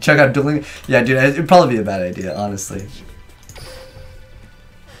 Post it? Check out Dueling? Yeah, dude, it'd probably be a bad idea, honestly.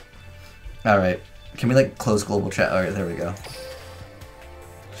 Alright. Can we, like, close global chat? Alright, there we go.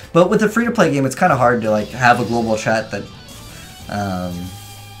 But with the free-to-play game, it's kind of hard to, like, have a global chat that...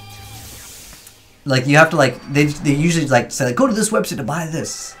 like you have to like they usually like say like, go to this website to buy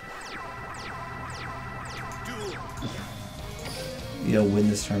this. You know, win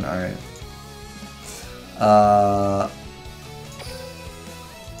this turn. All right.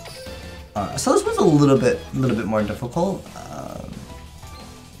 So this was a little bit more difficult.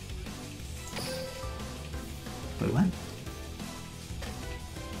 Wait, what?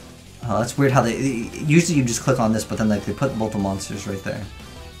 Oh, that's weird how they usually you just click on this, but then like they put both the monsters right there.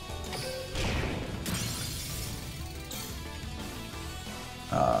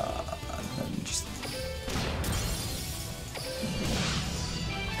 Just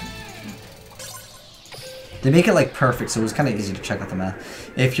they make it like perfect, so it was kind of easy to check out the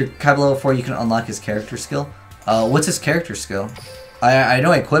math. If you're kind of level 4, you can unlock his character skill. What's his character skill? I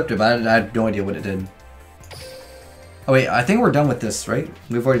know I equipped it, but I have no idea what it did. Oh wait, I think we're done with this, right?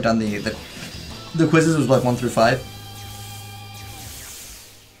 We've already done the quizzes. Was like 1 through 5.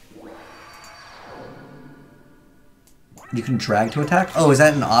 You can drag to attack? Oh, is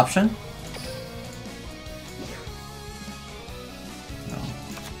that an option? No.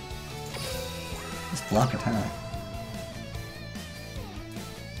 Just block attack.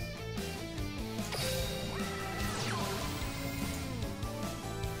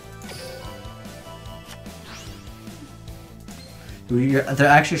 They're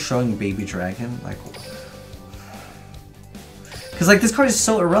actually showing Baby Dragon, like, because like this card is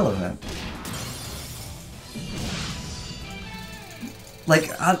so irrelevant.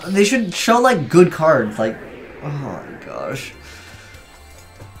 Like they should show like good cards. Like, oh my gosh.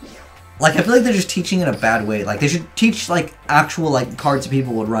 Like I feel like they're just teaching in a bad way. Like they should teach like actual like cards that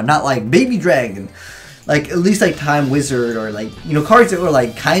people would run, not like Baby Dragon. Like at least like Time Wizard or like, you know, cards that were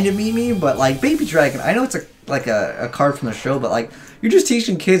like kind of memey, but like Baby Dragon. I know it's like a card from the show, but like you're just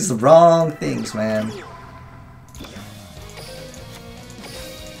teaching kids the wrong things, man.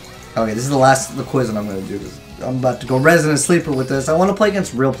 Okay, this is the quiz that I'm gonna do. I'm about to go Resident Sleeper with this. I want to play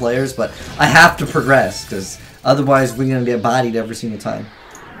against real players, but I have to progress because otherwise we're gonna get bodied every single time.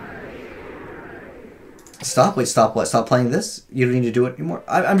 Stop! Wait, stop what? Stop playing this? You don't need to do it anymore?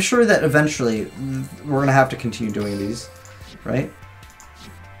 I'm sure that eventually we're going to have to continue doing these, right?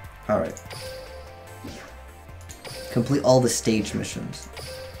 Alright. Complete all the stage missions.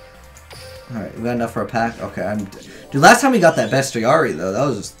 Alright, we got enough for a pack? Okay, dude, last time we got that Bestiari, though, that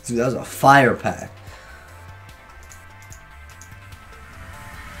was a fire pack.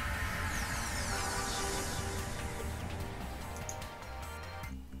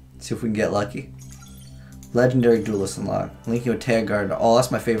 See if we can get lucky. Legendary Duelist unlocked. Yugioh Duel. Oh, that's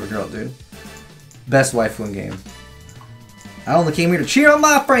my favorite girl, dude. Best waifu in game. I only came here to cheer on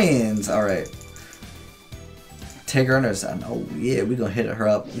my friends. Alright. Tagarner's on. Oh, yeah, we gonna hit her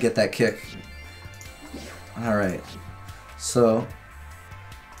up and get that kick. Alright. So.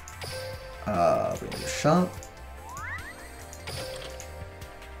 Shop.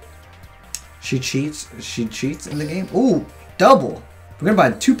 She cheats. She cheats in the game. Ooh, double. We're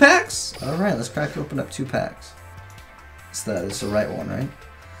gonna buy 2 packs? Alright, let's crack open up 2 packs. It's the right one, right?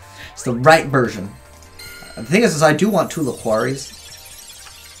 It's the right version. The thing is I do want 2 Laquaris.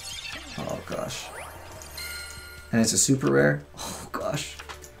 Oh gosh. And it's a super rare. Oh gosh.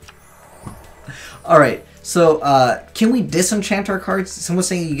 Alright, So, can we disenchant our cards? Someone's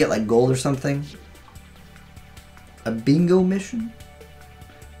saying you get like gold or something. A bingo mission?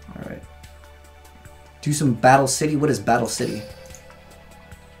 Alright. Do some Battle City. What is Battle City?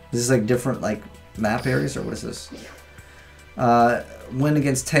 Is this like different like map areas or what is this? Win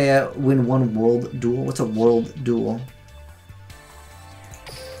against Taya, win 1 world duel. What's a world duel?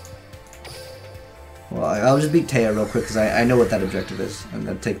 Well, I'll just beat Taya real quick because I know what that objective is. And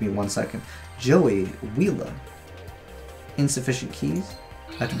that'll take me 1 second. Joey Wheeler. Insufficient keys.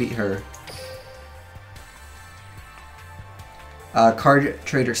 I have to beat her. Card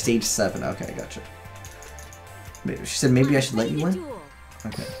Trader Stage 7. Okay, gotcha. She said maybe I should let you win?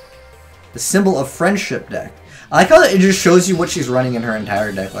 Okay. The Symbol of Friendship deck. I like how it just shows you what she's running in her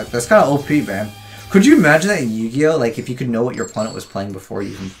entire deck. Like, that's kind of OP, man. Could you imagine that in Yu-Gi-Oh? Like, if you could know what your opponent was playing before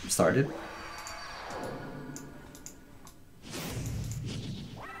you even started?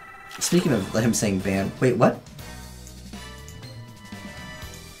 Speaking of him saying ban. Wait, what?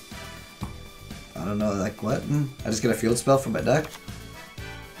 I don't know, like what? I just get a field spell from my deck?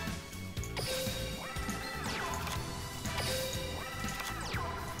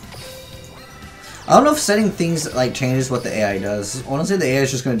 I don't know if setting things like changes what the AI does. Honestly, the AI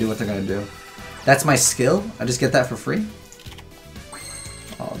is just going to do what they're going to do. That's my skill? I just get that for free?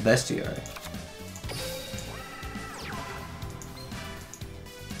 Oh, bestie, alright.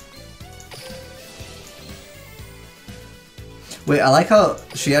 Wait, I like how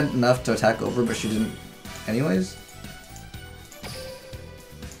she had enough to attack over, but she didn't anyways.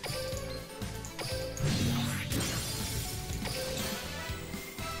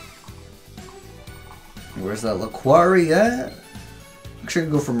 Where's that Laquari at? I'm sure I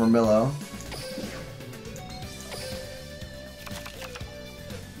can go for Murmillo.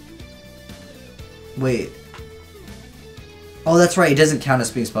 Wait. Oh, that's right. It doesn't count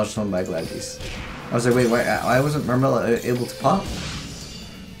as being special summoned by Gladius. I was like, wait, why wasn't Murmillo able to pop?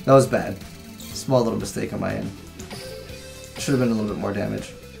 That was bad. Small little mistake on my end. Should have been a little bit more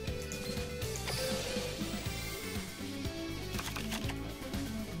damage.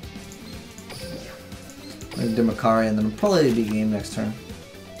 Like Demakari, and then I'll probably be game next turn.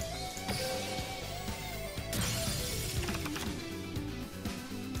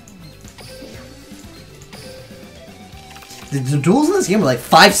 The duels in this game are like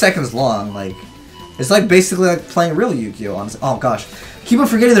 5 seconds long. Like, it's like basically like playing real Yu-Gi-Oh! Honestly. Oh gosh, keep on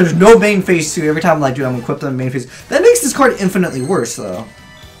forgetting there's no main phase 2. Every time I'm like, dude, I'm gonna equip them in main phase. That makes this card infinitely worse though.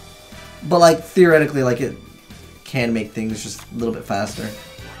 But like theoretically, like it can make things just a little bit faster.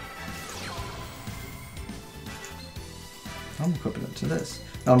 I'm equipping it to this.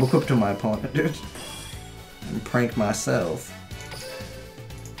 No, I'm equipped to my opponent, dude. And prank myself.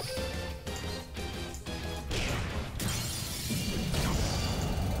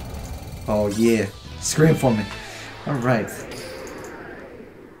 Oh yeah. Scream for me. Alright.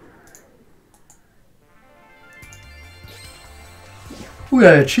 We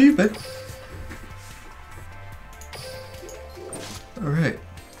got an achievement. Alright.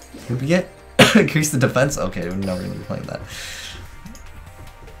 What did we get? Increase the defense? Okay, we're never going to be playing that.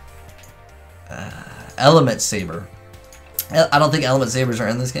 Element Saber. I don't think Element Sabers are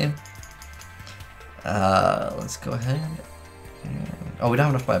in this game. Let's go ahead. Oh, we don't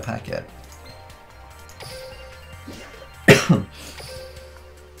have enough to buy a pack yet.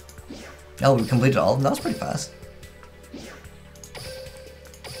 Oh, we completed all of them? That was pretty fast.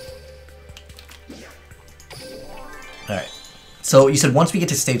 Alright. So you said once we get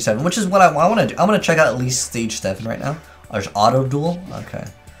to stage 7, which is what I want to do. I'm going to check out at least stage 7 right now. Oh, there's auto duel? Okay.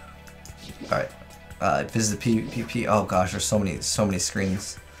 Alright. Visit PvP. Oh gosh, there's so many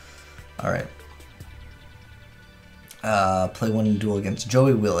screens. Alright. Play one duel against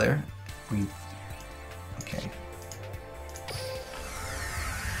Joey Wheeler. Okay.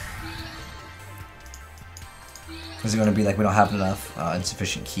 Is it going to be like we don't have enough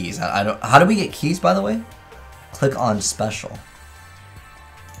insufficient keys? I don't. How do we get keys, by the way? Click on special.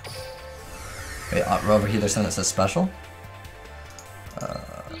 Wait, over here there's something that says special.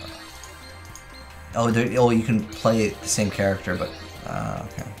 Oh, you can play the same character, but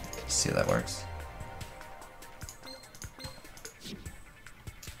okay. Let's see how that works.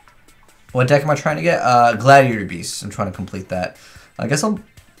 What deck am I trying to get? Gladiator Beast. I'm trying to complete that. I guess I'll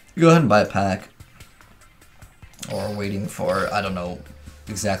go ahead and buy a pack. Or waiting for, I don't know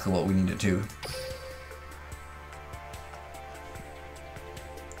exactly what we need to do.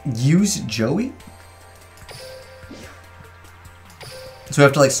 Use Joey? So we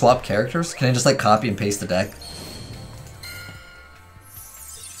have to like swap characters? Can I just like copy and paste the deck?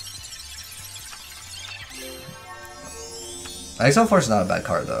 I think so far it's not a bad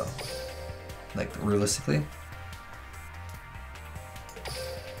card though. Like, realistically.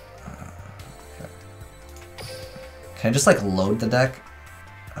 Okay. Can I just, like, load the deck?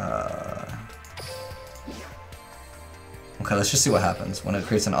 Okay, let's just see what happens when it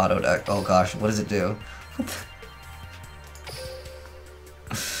creates an auto deck. Oh gosh, what does it do?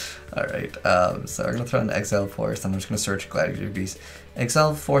 Alright, so we're gonna throw in Exile Force, and I'm just gonna search Gladiator Beast.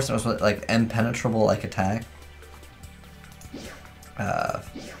 Exile Force was like impenetrable like attack. I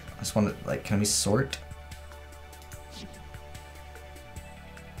just want to, like, can we sort?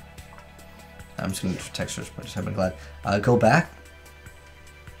 I'm just gonna text search, but just have been glad. Go back.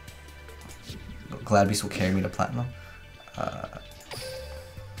 Glad Beast will carry me to Platinum.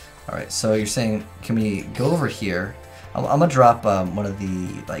 Alright, so you're saying, can we go over here? I'm gonna drop one of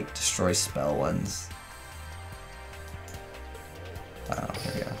the, like, destroy spell ones. Here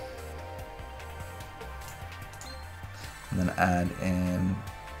we go. And then add in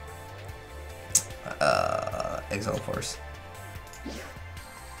Exile Force.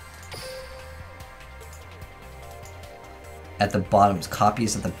 At the bottom,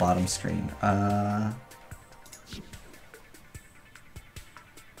 copies at the bottom screen.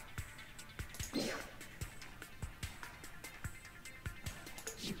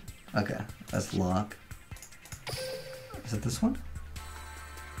 Okay, that's lock. Is it this one?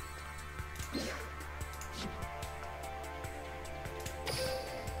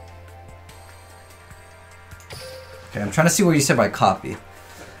 Okay, I'm trying to see where you said by copy.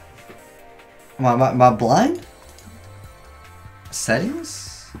 Am I blind?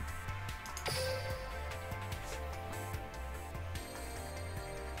 Settings?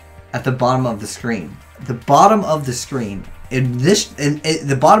 At the bottom of the screen. The bottom of the screen. In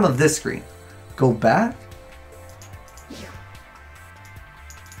the bottom of this screen. Go back.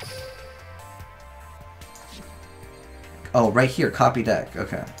 Oh, right here, copy deck.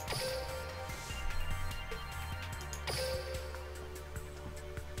 Okay.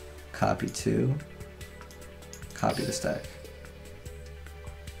 Copy to. Copy this deck.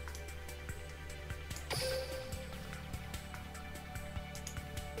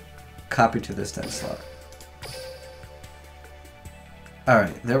 Copy to this deck slot.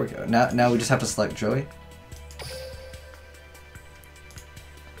 Alright, there we go. Now we just have to select Joey.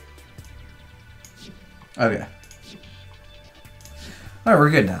 Okay. Alright,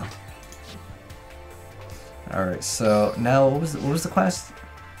 we're good now. Alright, so now what was the quest?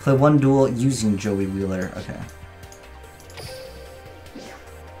 Play one duel using Joey Wheeler. Okay.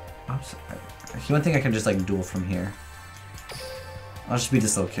 Oops. You don't think I can just, like, duel from here? I'll just beat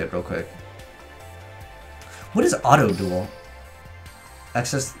this little kid real quick. What is auto duel?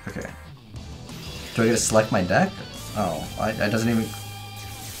 Access. Okay. Do I get to select my deck? Oh, it doesn't even. You're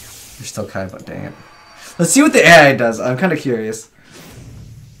still kind of. Dang it. Let's see what the AI does. I'm kind of curious.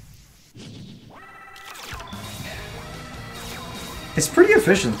 It's pretty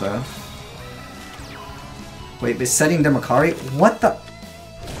efficient though. Wait, but setting Demakari? What the?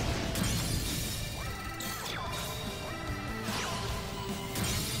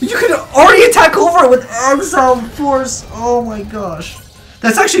 You could already attack over it with Exile Force! Oh my gosh.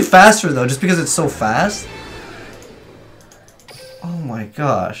 That's actually faster though, just because it's so fast. Oh my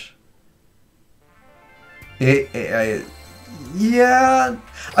gosh. Yeah.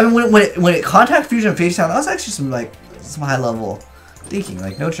 I mean, when it contact fusion face down, that was actually some high level thinking,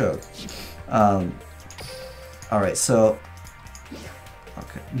 like no joke. Alright, so.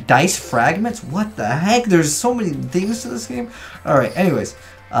 Okay. Dice fragments? What the heck? There's so many things to this game. Alright, anyways.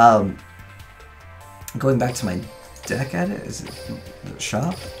 Going back to my deck edit, is it the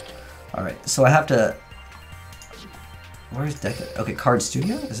shop? Alright, so I have to. Where's deck edit? Okay, Card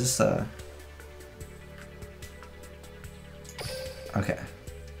Studio? Is this okay.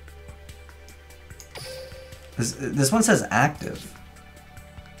 This one says active.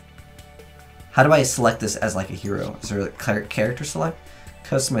 How do I select this as like a hero? Is there a character select?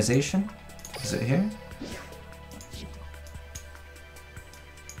 Customization? Is it here?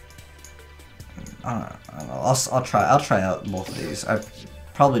 I don't know. I'll try out both of these. I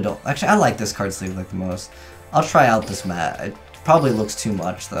probably don't. Actually, I like this card sleeve like the most. I'll try out this mat. It probably looks too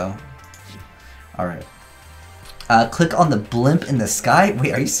much though. All right. Click on the blimp in the sky.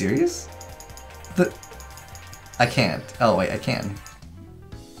 Wait, are you serious? I can't. Oh wait, I can.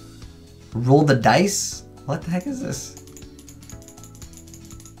 Roll the dice. What the heck is this?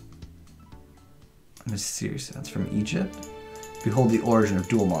 I'm serious. That's from Egypt. Behold the origin of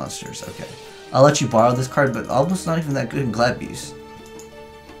duel monsters. Okay. I'll let you borrow this card, but almost not even that good in Glad Beast.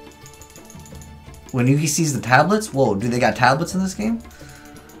 When Yugi sees the tablets? Whoa, do they got tablets in this game?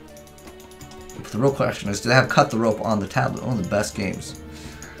 But the real question is, do they have Cut the Rope on the tablet? One of the best games.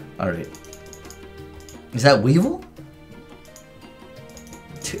 Alright. Is that Weevil?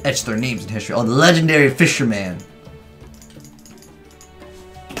 To etch their names in history. Oh, the legendary fisherman.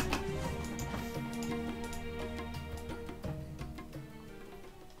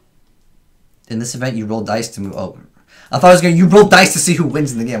 In this event, you roll dice to move. Oh, I thought I was going to. You roll dice to see who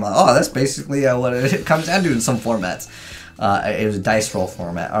wins in the game. Like, oh, that's basically what it comes down to in some formats. It was a dice roll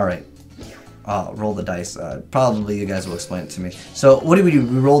format. All right. Roll the dice. Probably you guys will explain it to me. So what do? We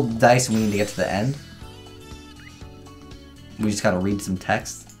roll the dice and we need to get to the end. We just gotta read some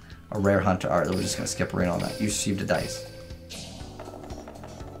text. A rare hunter. Alright, we're just gonna skip right on that. You received a dice.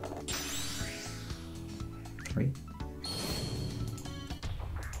 3.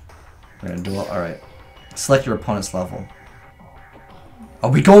 We're gonna duel. Alright. Select your opponent's level. Are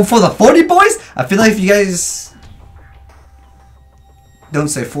we going for the 40, boys? I feel like if you guys don't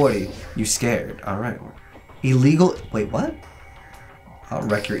say 40, you scared. Alright. Illegal. Wait, what? I'll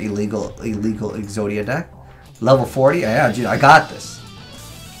wreck your illegal Exodia deck. Level 40? Yeah, dude, I got this.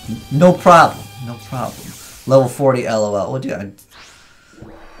 No problem. No problem. Level 40, LOL. Well, dude,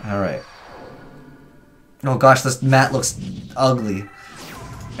 alright. Oh gosh, this mat looks ugly.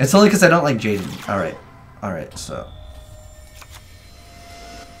 It's only because I don't like Jaden. Alright. Alright, so.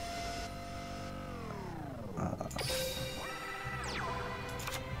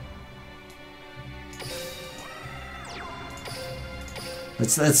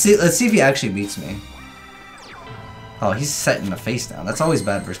 Let's see if he actually beats me. Oh, he's setting the face down. That's always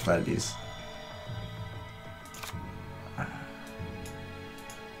bad versus Gladies.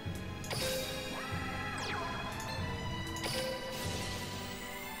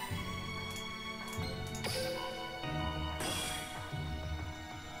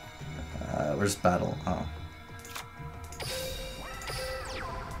 Where's battle? Oh.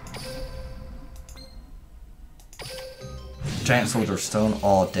 Giant soldier stone.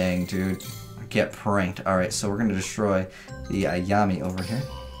 Oh, dang, dude. Get pranked. Alright, so we're gonna destroy the Yami over here.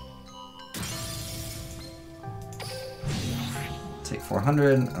 Take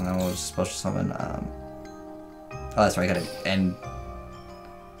 400, and then we'll just special summon. Oh, that's right, I gotta end.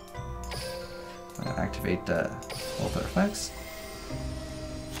 Activate both their effects.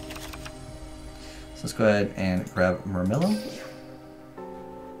 So let's go ahead and grab Murmillo.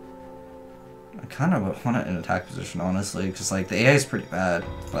 I kind of want it in attack position, honestly, because like the AI is pretty bad,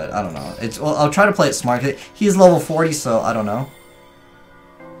 but I don't know. Well, I'll try to play it smart. He's level 40, so I don't know.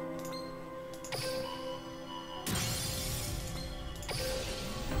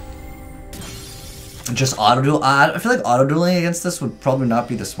 Just auto duel. I feel like auto dueling against this would probably not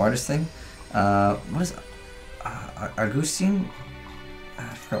be the smartest thing. What is Argustine? I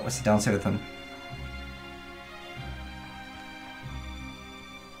forgot what's the downside with him.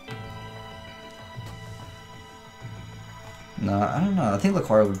 No, I don't know. I think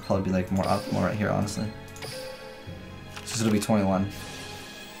Lacora would probably be like more optimal right here, honestly. So it'll be 21.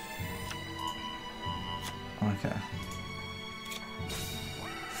 Okay.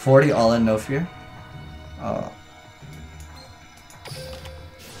 40 all in, no fear. Oh.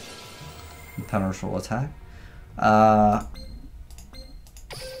 Penetrable attack.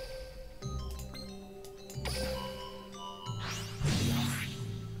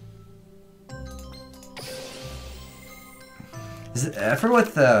 Is it, I forget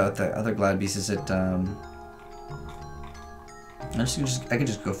what the other Glad Beast is. It I could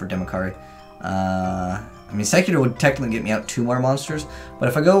just go for Demakari. I mean, Sekiro would technically get me out 2 more monsters, but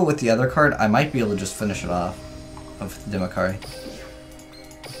if I go with the other card, I might be able to just finish it off of Demakari.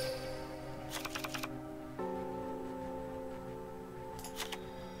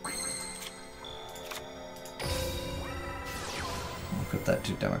 I'll put that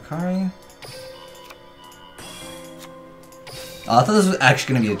to Demakari. Oh, I thought this was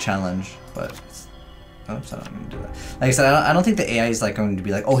actually going to be a challenge, but oops, I'm not going to do that. Like I said, I don't think the AI is like going to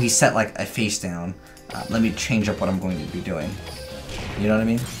be like, oh, he set like a face down. Let me change up what I'm going to be doing. You know what I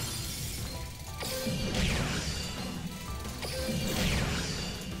mean?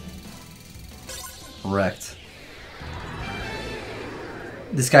 Correct.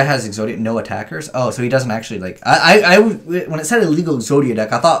 This guy has Exodia, no attackers. Oh, so he doesn't actually like. When it said illegal Exodia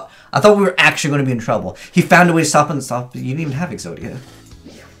deck, I thought we were actually going to be in trouble. He found a way to stop and stop. You didn't even have Exodia.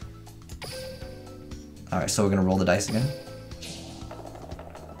 All right, so we're gonna roll the dice again.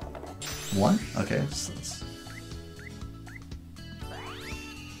 1. Okay, so let's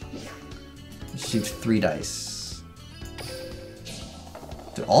shoot 3 dice.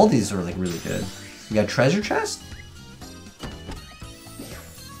 Dude, all these are like really good. We got treasure chest.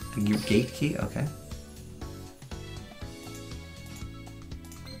 The gate key, okay.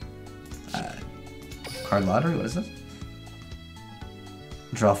 Card lottery, what is this?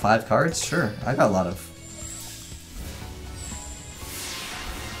 Draw 5 cards? Sure, I got a lot of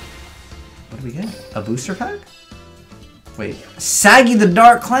do we get? A booster pack? Wait, Saggy the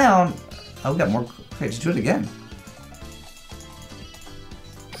Dark Clown. Oh, we got more. Okay, let's do it again.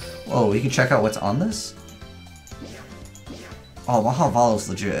 Whoa, we can check out what's on this. Oh, Mahavalo's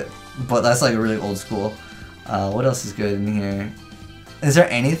legit, but that's like really old school. What else is good in here? Is there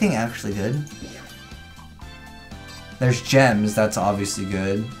anything actually good? There's gems, that's obviously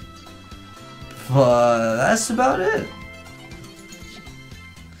good. But that's about it.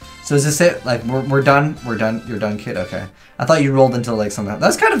 So is this it? Like, we're done? We're done? You're done, kid? Okay. I thought you rolled into, like, something.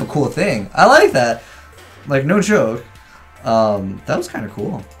 That's kind of a cool thing. I like that. Like, no joke. That was kind of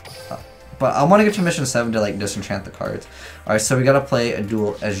cool. But I want to get to mission 7 to, like, disenchant the cards. Alright, so we gotta play a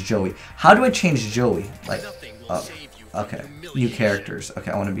duel as Joey. How do I change Joey? Like, okay. New characters.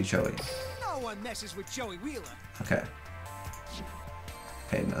 Okay, I want to be Joey. No one messes with Joey Wheeler. Okay.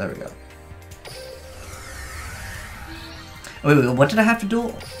 Okay, there we go. Wait, what did I have to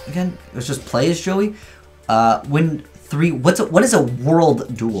do again? It was just play as Joey? Win 3. What is a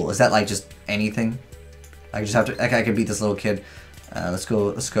world duel? Is that like just anything? I just have to. I can beat this little kid. Let's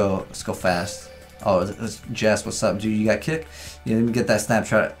go fast. Oh, it's Jess. What's up, dude? You got kick? Yeah, let me get that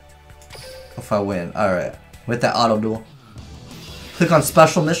snapshot. If I win, all right. With that auto duel. Click on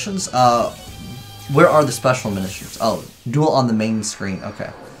special missions. Where are the special missions? Oh, duel on the main screen.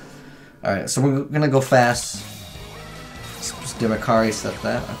 Okay. All right. So we're gonna go fast. Demakari set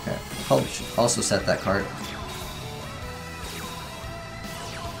that. Okay. Probably should also set that card.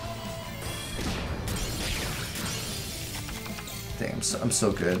 Damn, I'm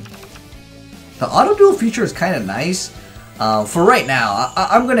so good. The auto duel feature is kind of nice. For right now,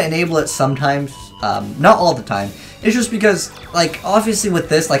 I'm gonna enable it sometimes. Not all the time. It's just because, like, obviously with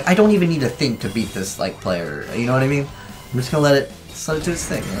this, like, I don't even need to think to beat this, like, player. You know what I mean? I'm just gonna let it do its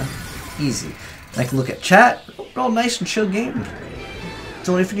thing, you know? Easy. I can look at chat. All nice and chill game. It's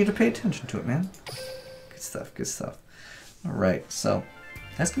only if you need to pay attention to it, man. Good stuff, good stuff. Alright, so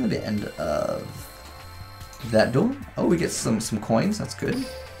that's gonna be the end of that duel. Oh, we get some coins, that's good.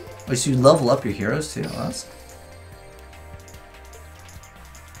 Oh, so you level up your heroes too. Oh, that's...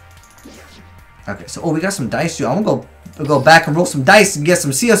 Okay, so we got some dice too. I'm gonna go back and roll some dice and get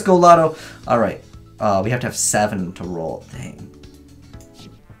some CS:GO Lotto. Alright. We have to have 7 to roll. Dang.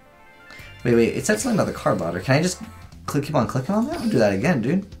 Wait, it said something about the card ladder. Can I just keep on clicking on that? I'll do that again,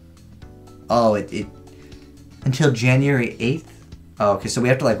 dude. Oh, it until January 8th? Oh, okay, so we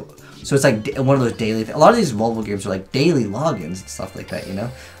have to, like, so it's like one of those daily, a lot of these mobile games are like daily logins and stuff like that, you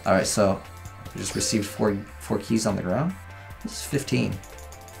know? Alright, so we just received four keys on the ground. This is 15.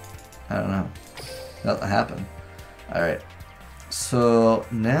 I don't know. Nothing happened. Alright. So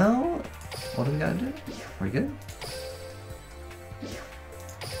now, what do we gotta do? Are we good?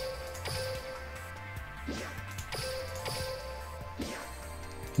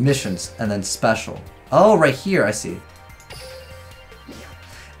 Missions, and then special. Oh, right here, I see.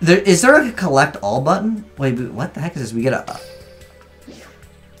 Is there a collect all button? Wait, what the heck is this? We get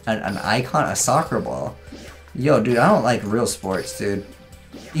an icon, a soccer ball. Yo, dude, I don't like real sports, dude.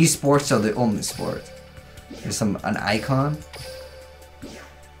 Esports are the only sport. There's an icon.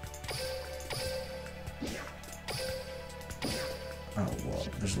 Oh, well,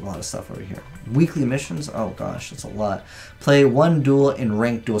 there's a lot of stuff over here. Weekly missions? Oh gosh, that's a lot. Play 1 duel in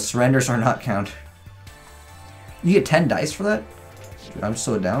ranked duel. Surrenders are not counted. You get 10 dice for that? Dude, I'm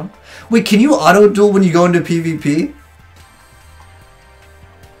so down. Wait, can you auto duel when you go into PvP?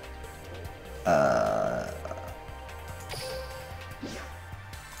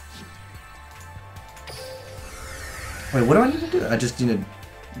 Wait, what do I need to do? I just need to...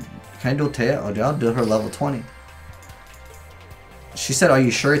 Can I duel Taya? Oh, dude, I'll do her level 20. She said, are you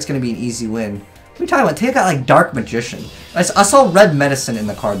sure it's going to be an easy win? What are you talking about? Taya got, like, Dark Magician. I saw Red Medicine in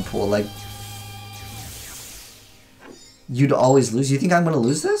the card pool. Like, you'd always lose? You think I'm going to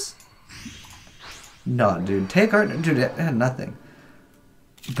lose this? No, dude. Taya card... Dude, it had nothing.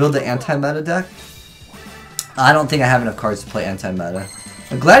 Build the anti-meta deck? I don't think I have enough cards to play anti-meta.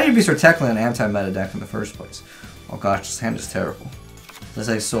 Gladiator Beasts are technically an anti-meta deck in the first place. Oh gosh, this hand is terrible. This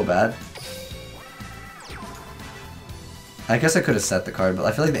is so bad. I guess I could have set the card, but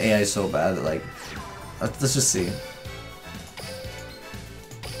I feel like the AI is so bad that, like... Let's just see.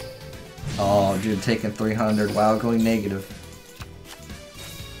 Oh, dude, taking 300. Wow, going negative.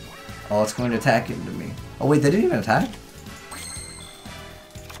 Oh, it's going to attack into me. Oh, wait, they didn't even attack?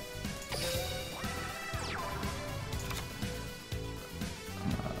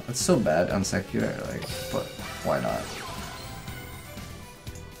 It's so bad, unsecure, like, but why not?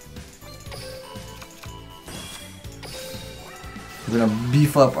 We're gonna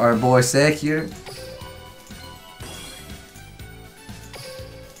beef up our boy Sek here.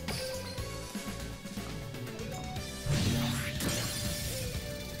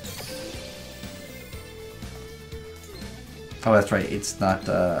 Oh, that's right. It's not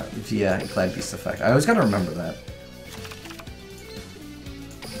via Glad Beast effect. I always gotta remember that.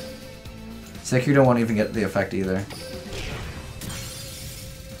 Sekiro won't even get the effect either.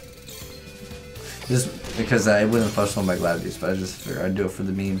 Just because it wasn't pushed on by Glad Beast, but I just figured I'd do it for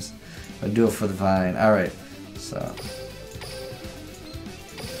the memes. I'd do it for the Vine. Alright, so.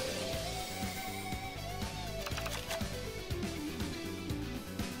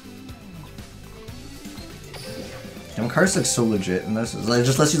 Kar's like so legit, and this is like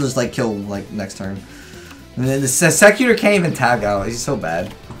just lets you just like kill like next turn. And then the Sekiro can't even tag out. He's so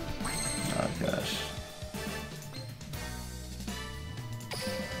bad. Oh gosh.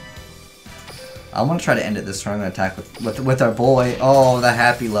 I want to try to end it this turn. I'm gonna attack with our boy. Oh, the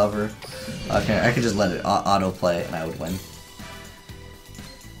happy lover. Okay, I could just let it auto play, and I would win.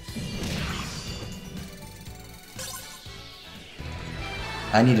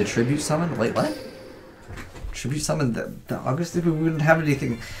 I need a tribute summon. Wait, what? Tribute summon the August? We wouldn't have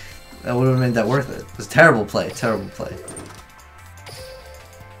anything that would have made that worth it. It was terrible play. Terrible play.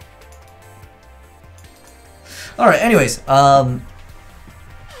 Alright, anyways, I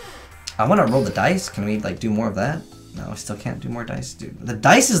want to roll the dice. Can we, like, do more of that? No, I still can't do more dice, dude. The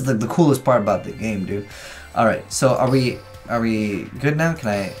dice is the coolest part about the game, dude. Alright, so are we good now? Can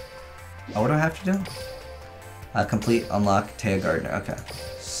I... Oh, what do I have to do? Complete, unlock, Taya Gardner. Okay.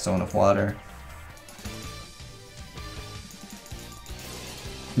 Stone of Water.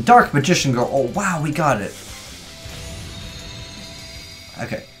 Dark Magician Girl. Oh, wow, we got it.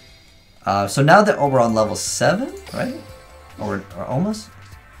 Okay. So now that we're on level 7, right? Or almost?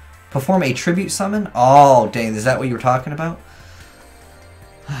 Perform a tribute summon? Oh, dang. Is that what you were talking about?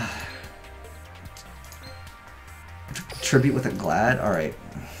 Tribute with a Glad? Alright.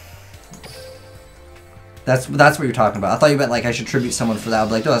 That's what you're talking about. I thought you meant like I should tribute someone for that. I'd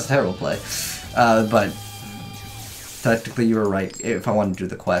be like, oh, that's a terrible play. But technically you were right if I wanted to do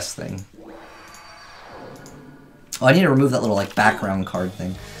the quest thing. Oh, I need to remove that little like background card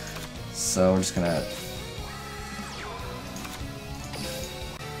thing. So we're just gonna...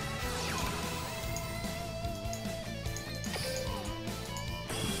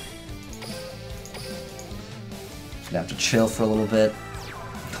 Gonna have to chill for a little bit.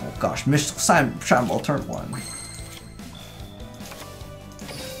 Oh gosh, Mystical Shine Ball turn 1.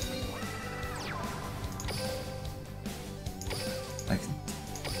 Like,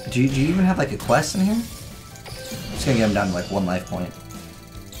 do you even have like a quest in here? I'm just gonna get him down to like 1 life point.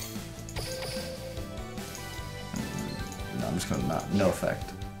 No, I'm just gonna no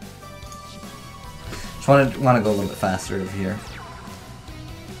effect. Just want to go a little bit faster over here.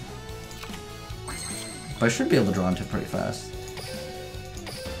 But I should be able to draw into it pretty fast.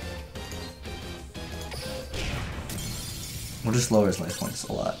 We'll just lower his life points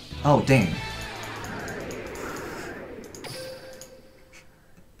a lot. Oh, dang.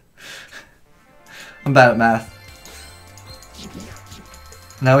 I'm bad at math.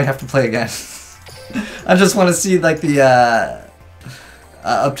 Now we have to play again. I just want to see like the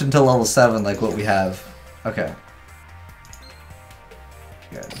up until level 7, like what we have. Okay.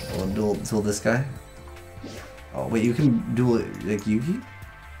 Yeah, we'll duel this guy. Oh wait, you can duel like Yugi?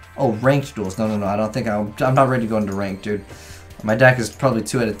 Oh, ranked duels. No, I don't think I'm not ready to go into ranked, dude. My deck is probably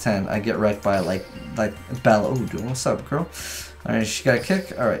 2 out of 10. I get wrecked by like Bella. Oh, dude, what's up, girl? Alright, she got a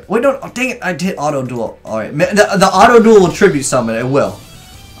kick. Alright. Wait, no, oh, dang it, I did auto duel. Alright, the auto duel will tribute summon. It will.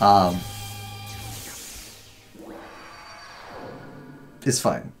 It's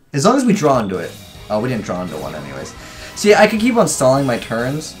fine. As long as we draw into it. Oh, we didn't draw into one anyways. See, I could keep on stalling my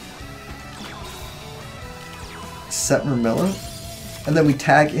turns. Set Mermilla. And then we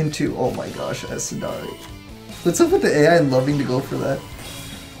tag into, oh my gosh, Esidari. What's up with the AI loving to go for that?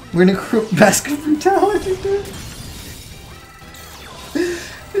 We're gonna crook Mask of Brutality, dude.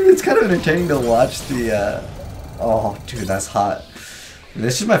 It's kind of entertaining to watch the, oh, dude, that's hot.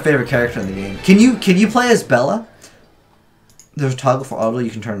 This is my favorite character in the game. Can you play as Bella? There's a toggle for auto, you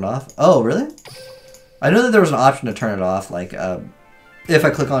can turn it off. Oh, really? I know that there was an option to turn it off, like, if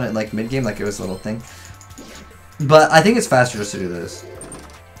I click on it, like, mid-game, like it was a little thing. But I think it's faster just to do this.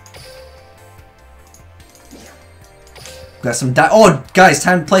 Got some oh, guys,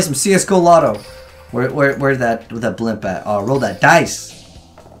 time to play some CS:GO Lotto. Where's that blimp at? Oh, roll that dice.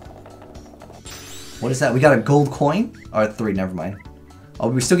 What is that? We got a gold coin? Or 3, never mind. Oh,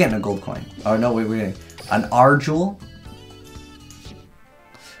 we're still getting a gold coin. Oh, no, we're getting an R jewel.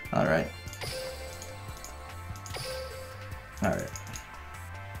 Alright. Alright.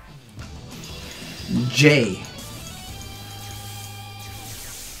 J.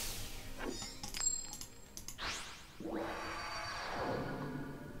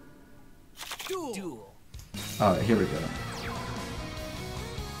 Duel. Alright, here we go.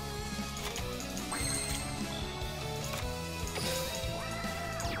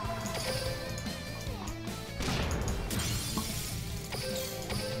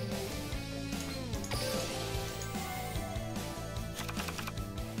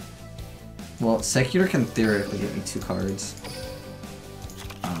 Well, Secular can theoretically get me 2 cards.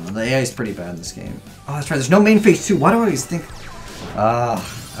 The AI is pretty bad in this game. Oh, that's right. There's no main phase 2. Why do I always think... I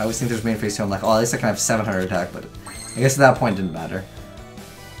always think there's main phase 2. I'm like, oh, at least I can have 700 attack, but I guess at that point it didn't matter.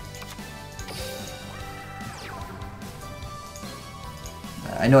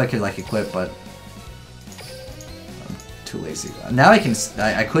 I know I could, like, equip, but... I'm too lazy. Now I can...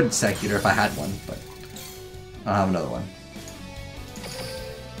 I could Secular if I had one, but... I don't have another one.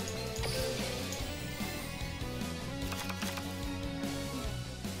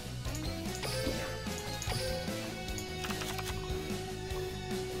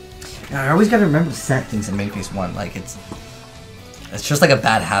 I always gotta remember to set things in main phase 1. Like, it's just like a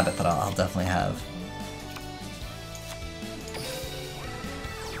bad habit that I'll definitely have.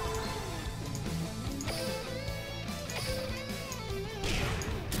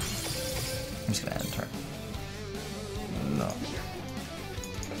 I'm just gonna end turn. No.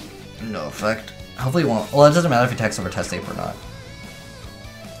 No effect. Hopefully it won't. Well, it doesn't matter if he attacks over test ape or not.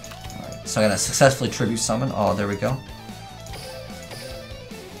 Alright, so I'm gonna successfully tribute summon. Oh, there we go.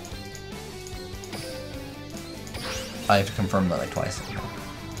 I have to confirm that like twice.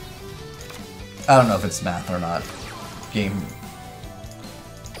 I don't know if it's math or not. Game.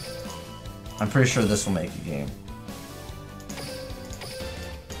 I'm pretty sure this will make a game.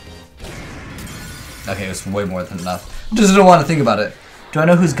 Okay, it was way more than enough. Just don't want to think about it. Do I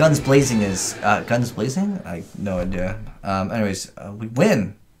know whose Guns Blazing is? Guns Blazing? I have no idea. Anyways, we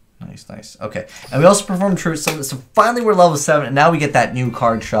win. Nice, nice. Okay, and we also performed True. So finally we're level 7, and now we get that new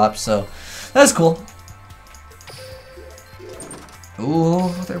card shop. So that's cool. Oh,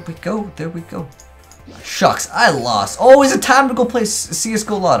 there we go. There we go. Shucks, I lost. Oh, is it time to go play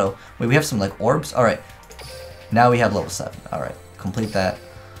CSGO Lotto? Wait, we have some like orbs? Alright. Now we have level 7. Alright, complete that.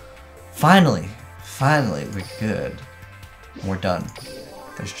 Finally. Finally, we're good. We're done.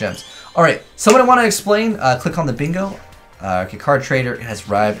 There's gems. Alright, someone want to explain? Click on the bingo. Okay, card trader has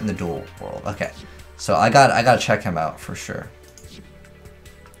arrived in the duel world. Okay, so I gotta check him out for sure.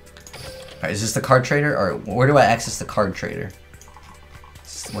 Alright, is this the card trader? Or where do I access the card trader?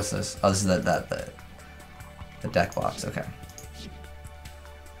 What's this? Oh, this is the deck box. Okay.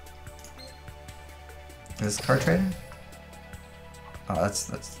 Is this card trader? Oh,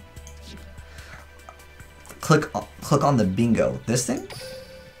 that's. Click on the bingo. This thing?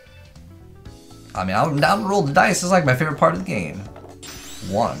 I mean, I'm down to roll the dice. This is like my favorite part of the game.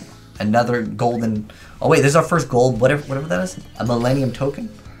 1. Another golden. Oh wait, this is our first gold. Whatever that is. A Millennium token.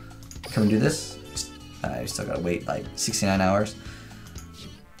 Can we do this? I still gotta wait like 69 hours.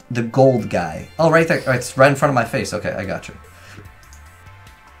 The gold guy. Oh, right there. It's right in front of my face. Okay, I got you.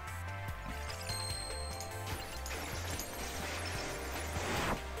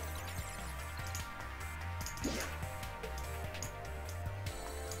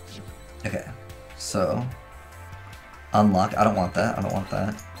 Okay, so unlock. I don't want that. I don't want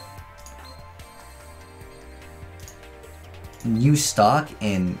that. New stock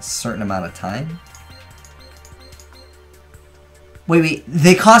in certain amount of time. Wait,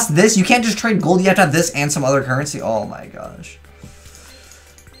 they cost this? You can't just trade gold, you have to have this and some other currency? Oh my gosh.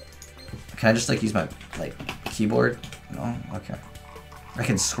 Can I just like use my like keyboard? No? Okay. I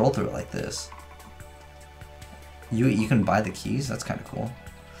can scroll through it like this. You can buy the keys? That's kind of cool.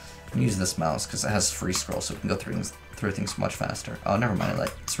 I'm gonna use this mouse because it has free scroll so we can go through things much faster. Oh, never mind.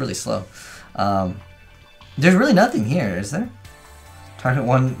 Like, it's really slow. There's really nothing here, is there? Target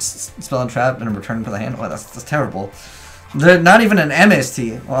 1 spell and trap and return to the hand? Oh, that's terrible. They're not even an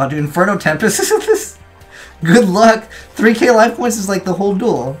MST. Oh, dude, Inferno Tempest is this? Good luck. 3k life points is like the whole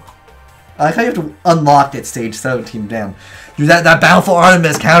duel. I like how you have to unlock at stage 17. Damn. Dude, that Bountiful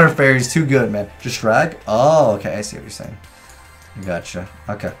Artemis counter fairy is too good, man. Just drag? Oh, okay. I see what you're saying. Gotcha.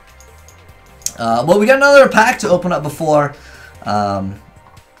 Okay. Well, we got another pack to open up before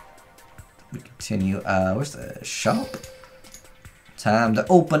we continue. Where's the shop? Time to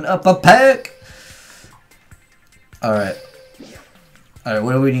open up a pack. Alright. Alright,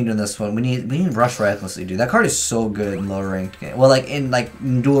 what do we need in this one? We need Rush Recklessly, dude. That card is so good in lower ranked game. Well, like in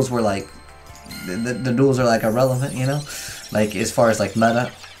duels where like the duels are like irrelevant, you know? Like as far as like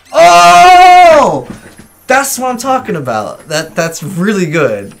meta. Oh! That's what I'm talking about. That's really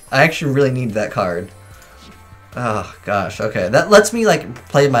good. I actually really need that card. Oh gosh, okay. That lets me like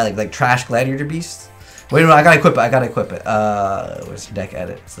play my like trash gladiator beast. Wait, no, I gotta equip it. Where's deck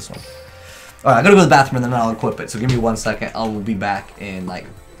edit? It's this one. Alright, I gotta go to the bathroom and then I'll equip it. So give me 1 second. I'll be back in like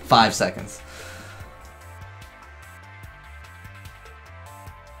 5 seconds.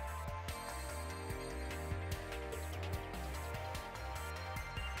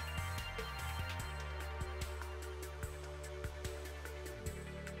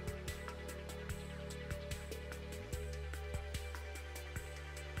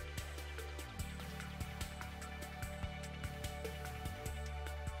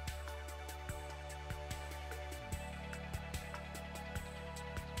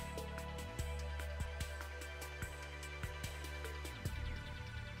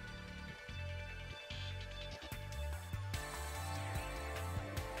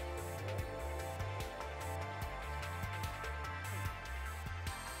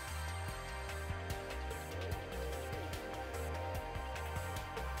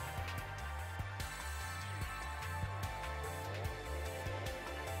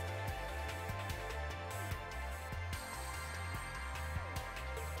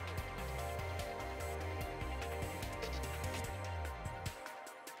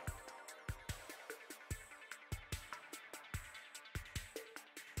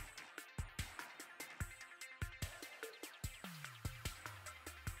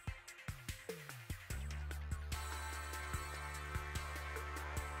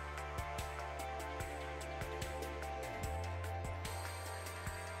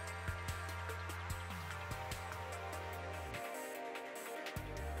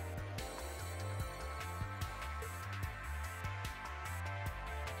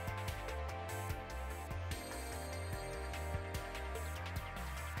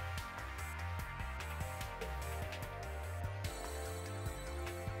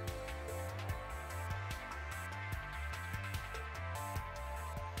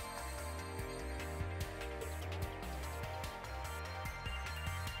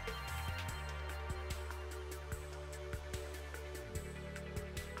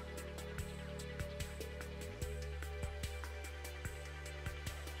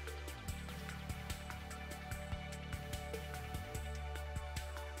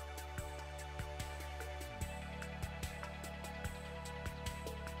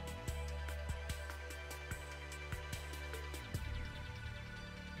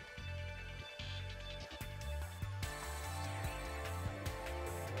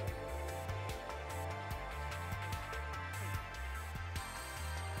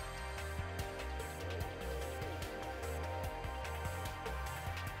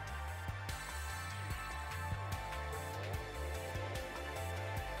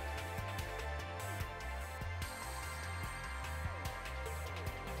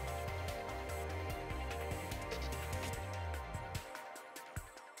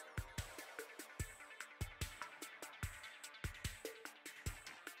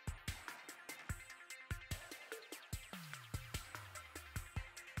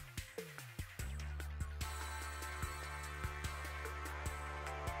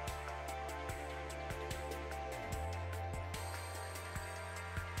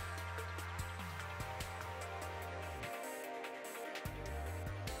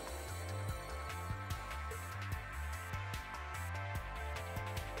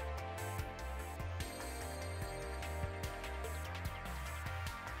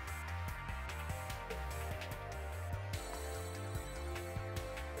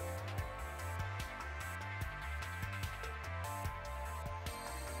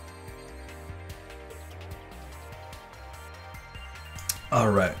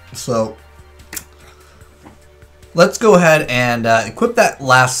 Alright, so let's go ahead and equip that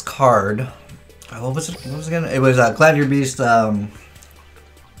last card. What was it? What was it again? It was Gladiator Beast.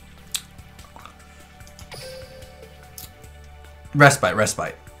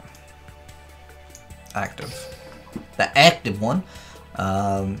 Respite. Active. The active one.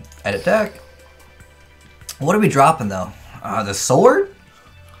 Edit deck. What are we dropping though? The sword?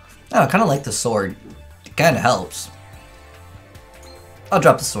 Oh, I kind of like the sword. It kind of helps. I'll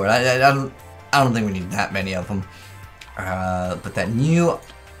drop the sword. I don't think we need that many of them. But that new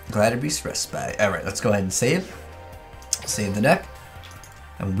Gladiator Beast Respite. Alright, let's go ahead and save. Save the deck.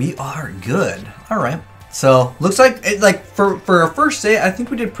 And we are good. Alright. So, looks like, for our first day, I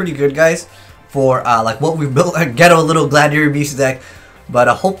think we did pretty good, guys. For, like, what we built, a ghetto little Gladiator Beast deck. But,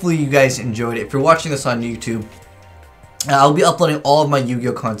 hopefully you guys enjoyed it. If you're watching this on YouTube, I'll be uploading all of my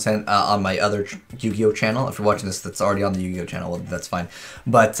Yu-Gi-Oh content on my other Yu-Gi-Oh channel. If you're watching this that's already on the Yu-Gi-Oh channel, well, that's fine.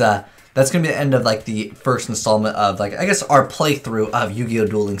 But that's going to be the end of like the first installment of like, I guess, our playthrough of Yu-Gi-Oh!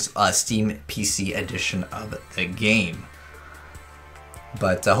 Duel Links Steam PC edition of the game.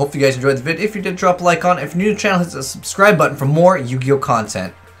 But I hope you guys enjoyed the video. If you did, drop a like on it. If you're new to the channel, hit the subscribe button for more Yu-Gi-Oh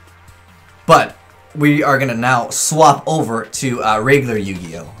content. But we are going to now swap over to regular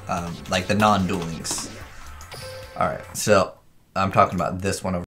Yu-Gi-Oh! Like the non-Duel Links. Alright, so I'm talking about this one over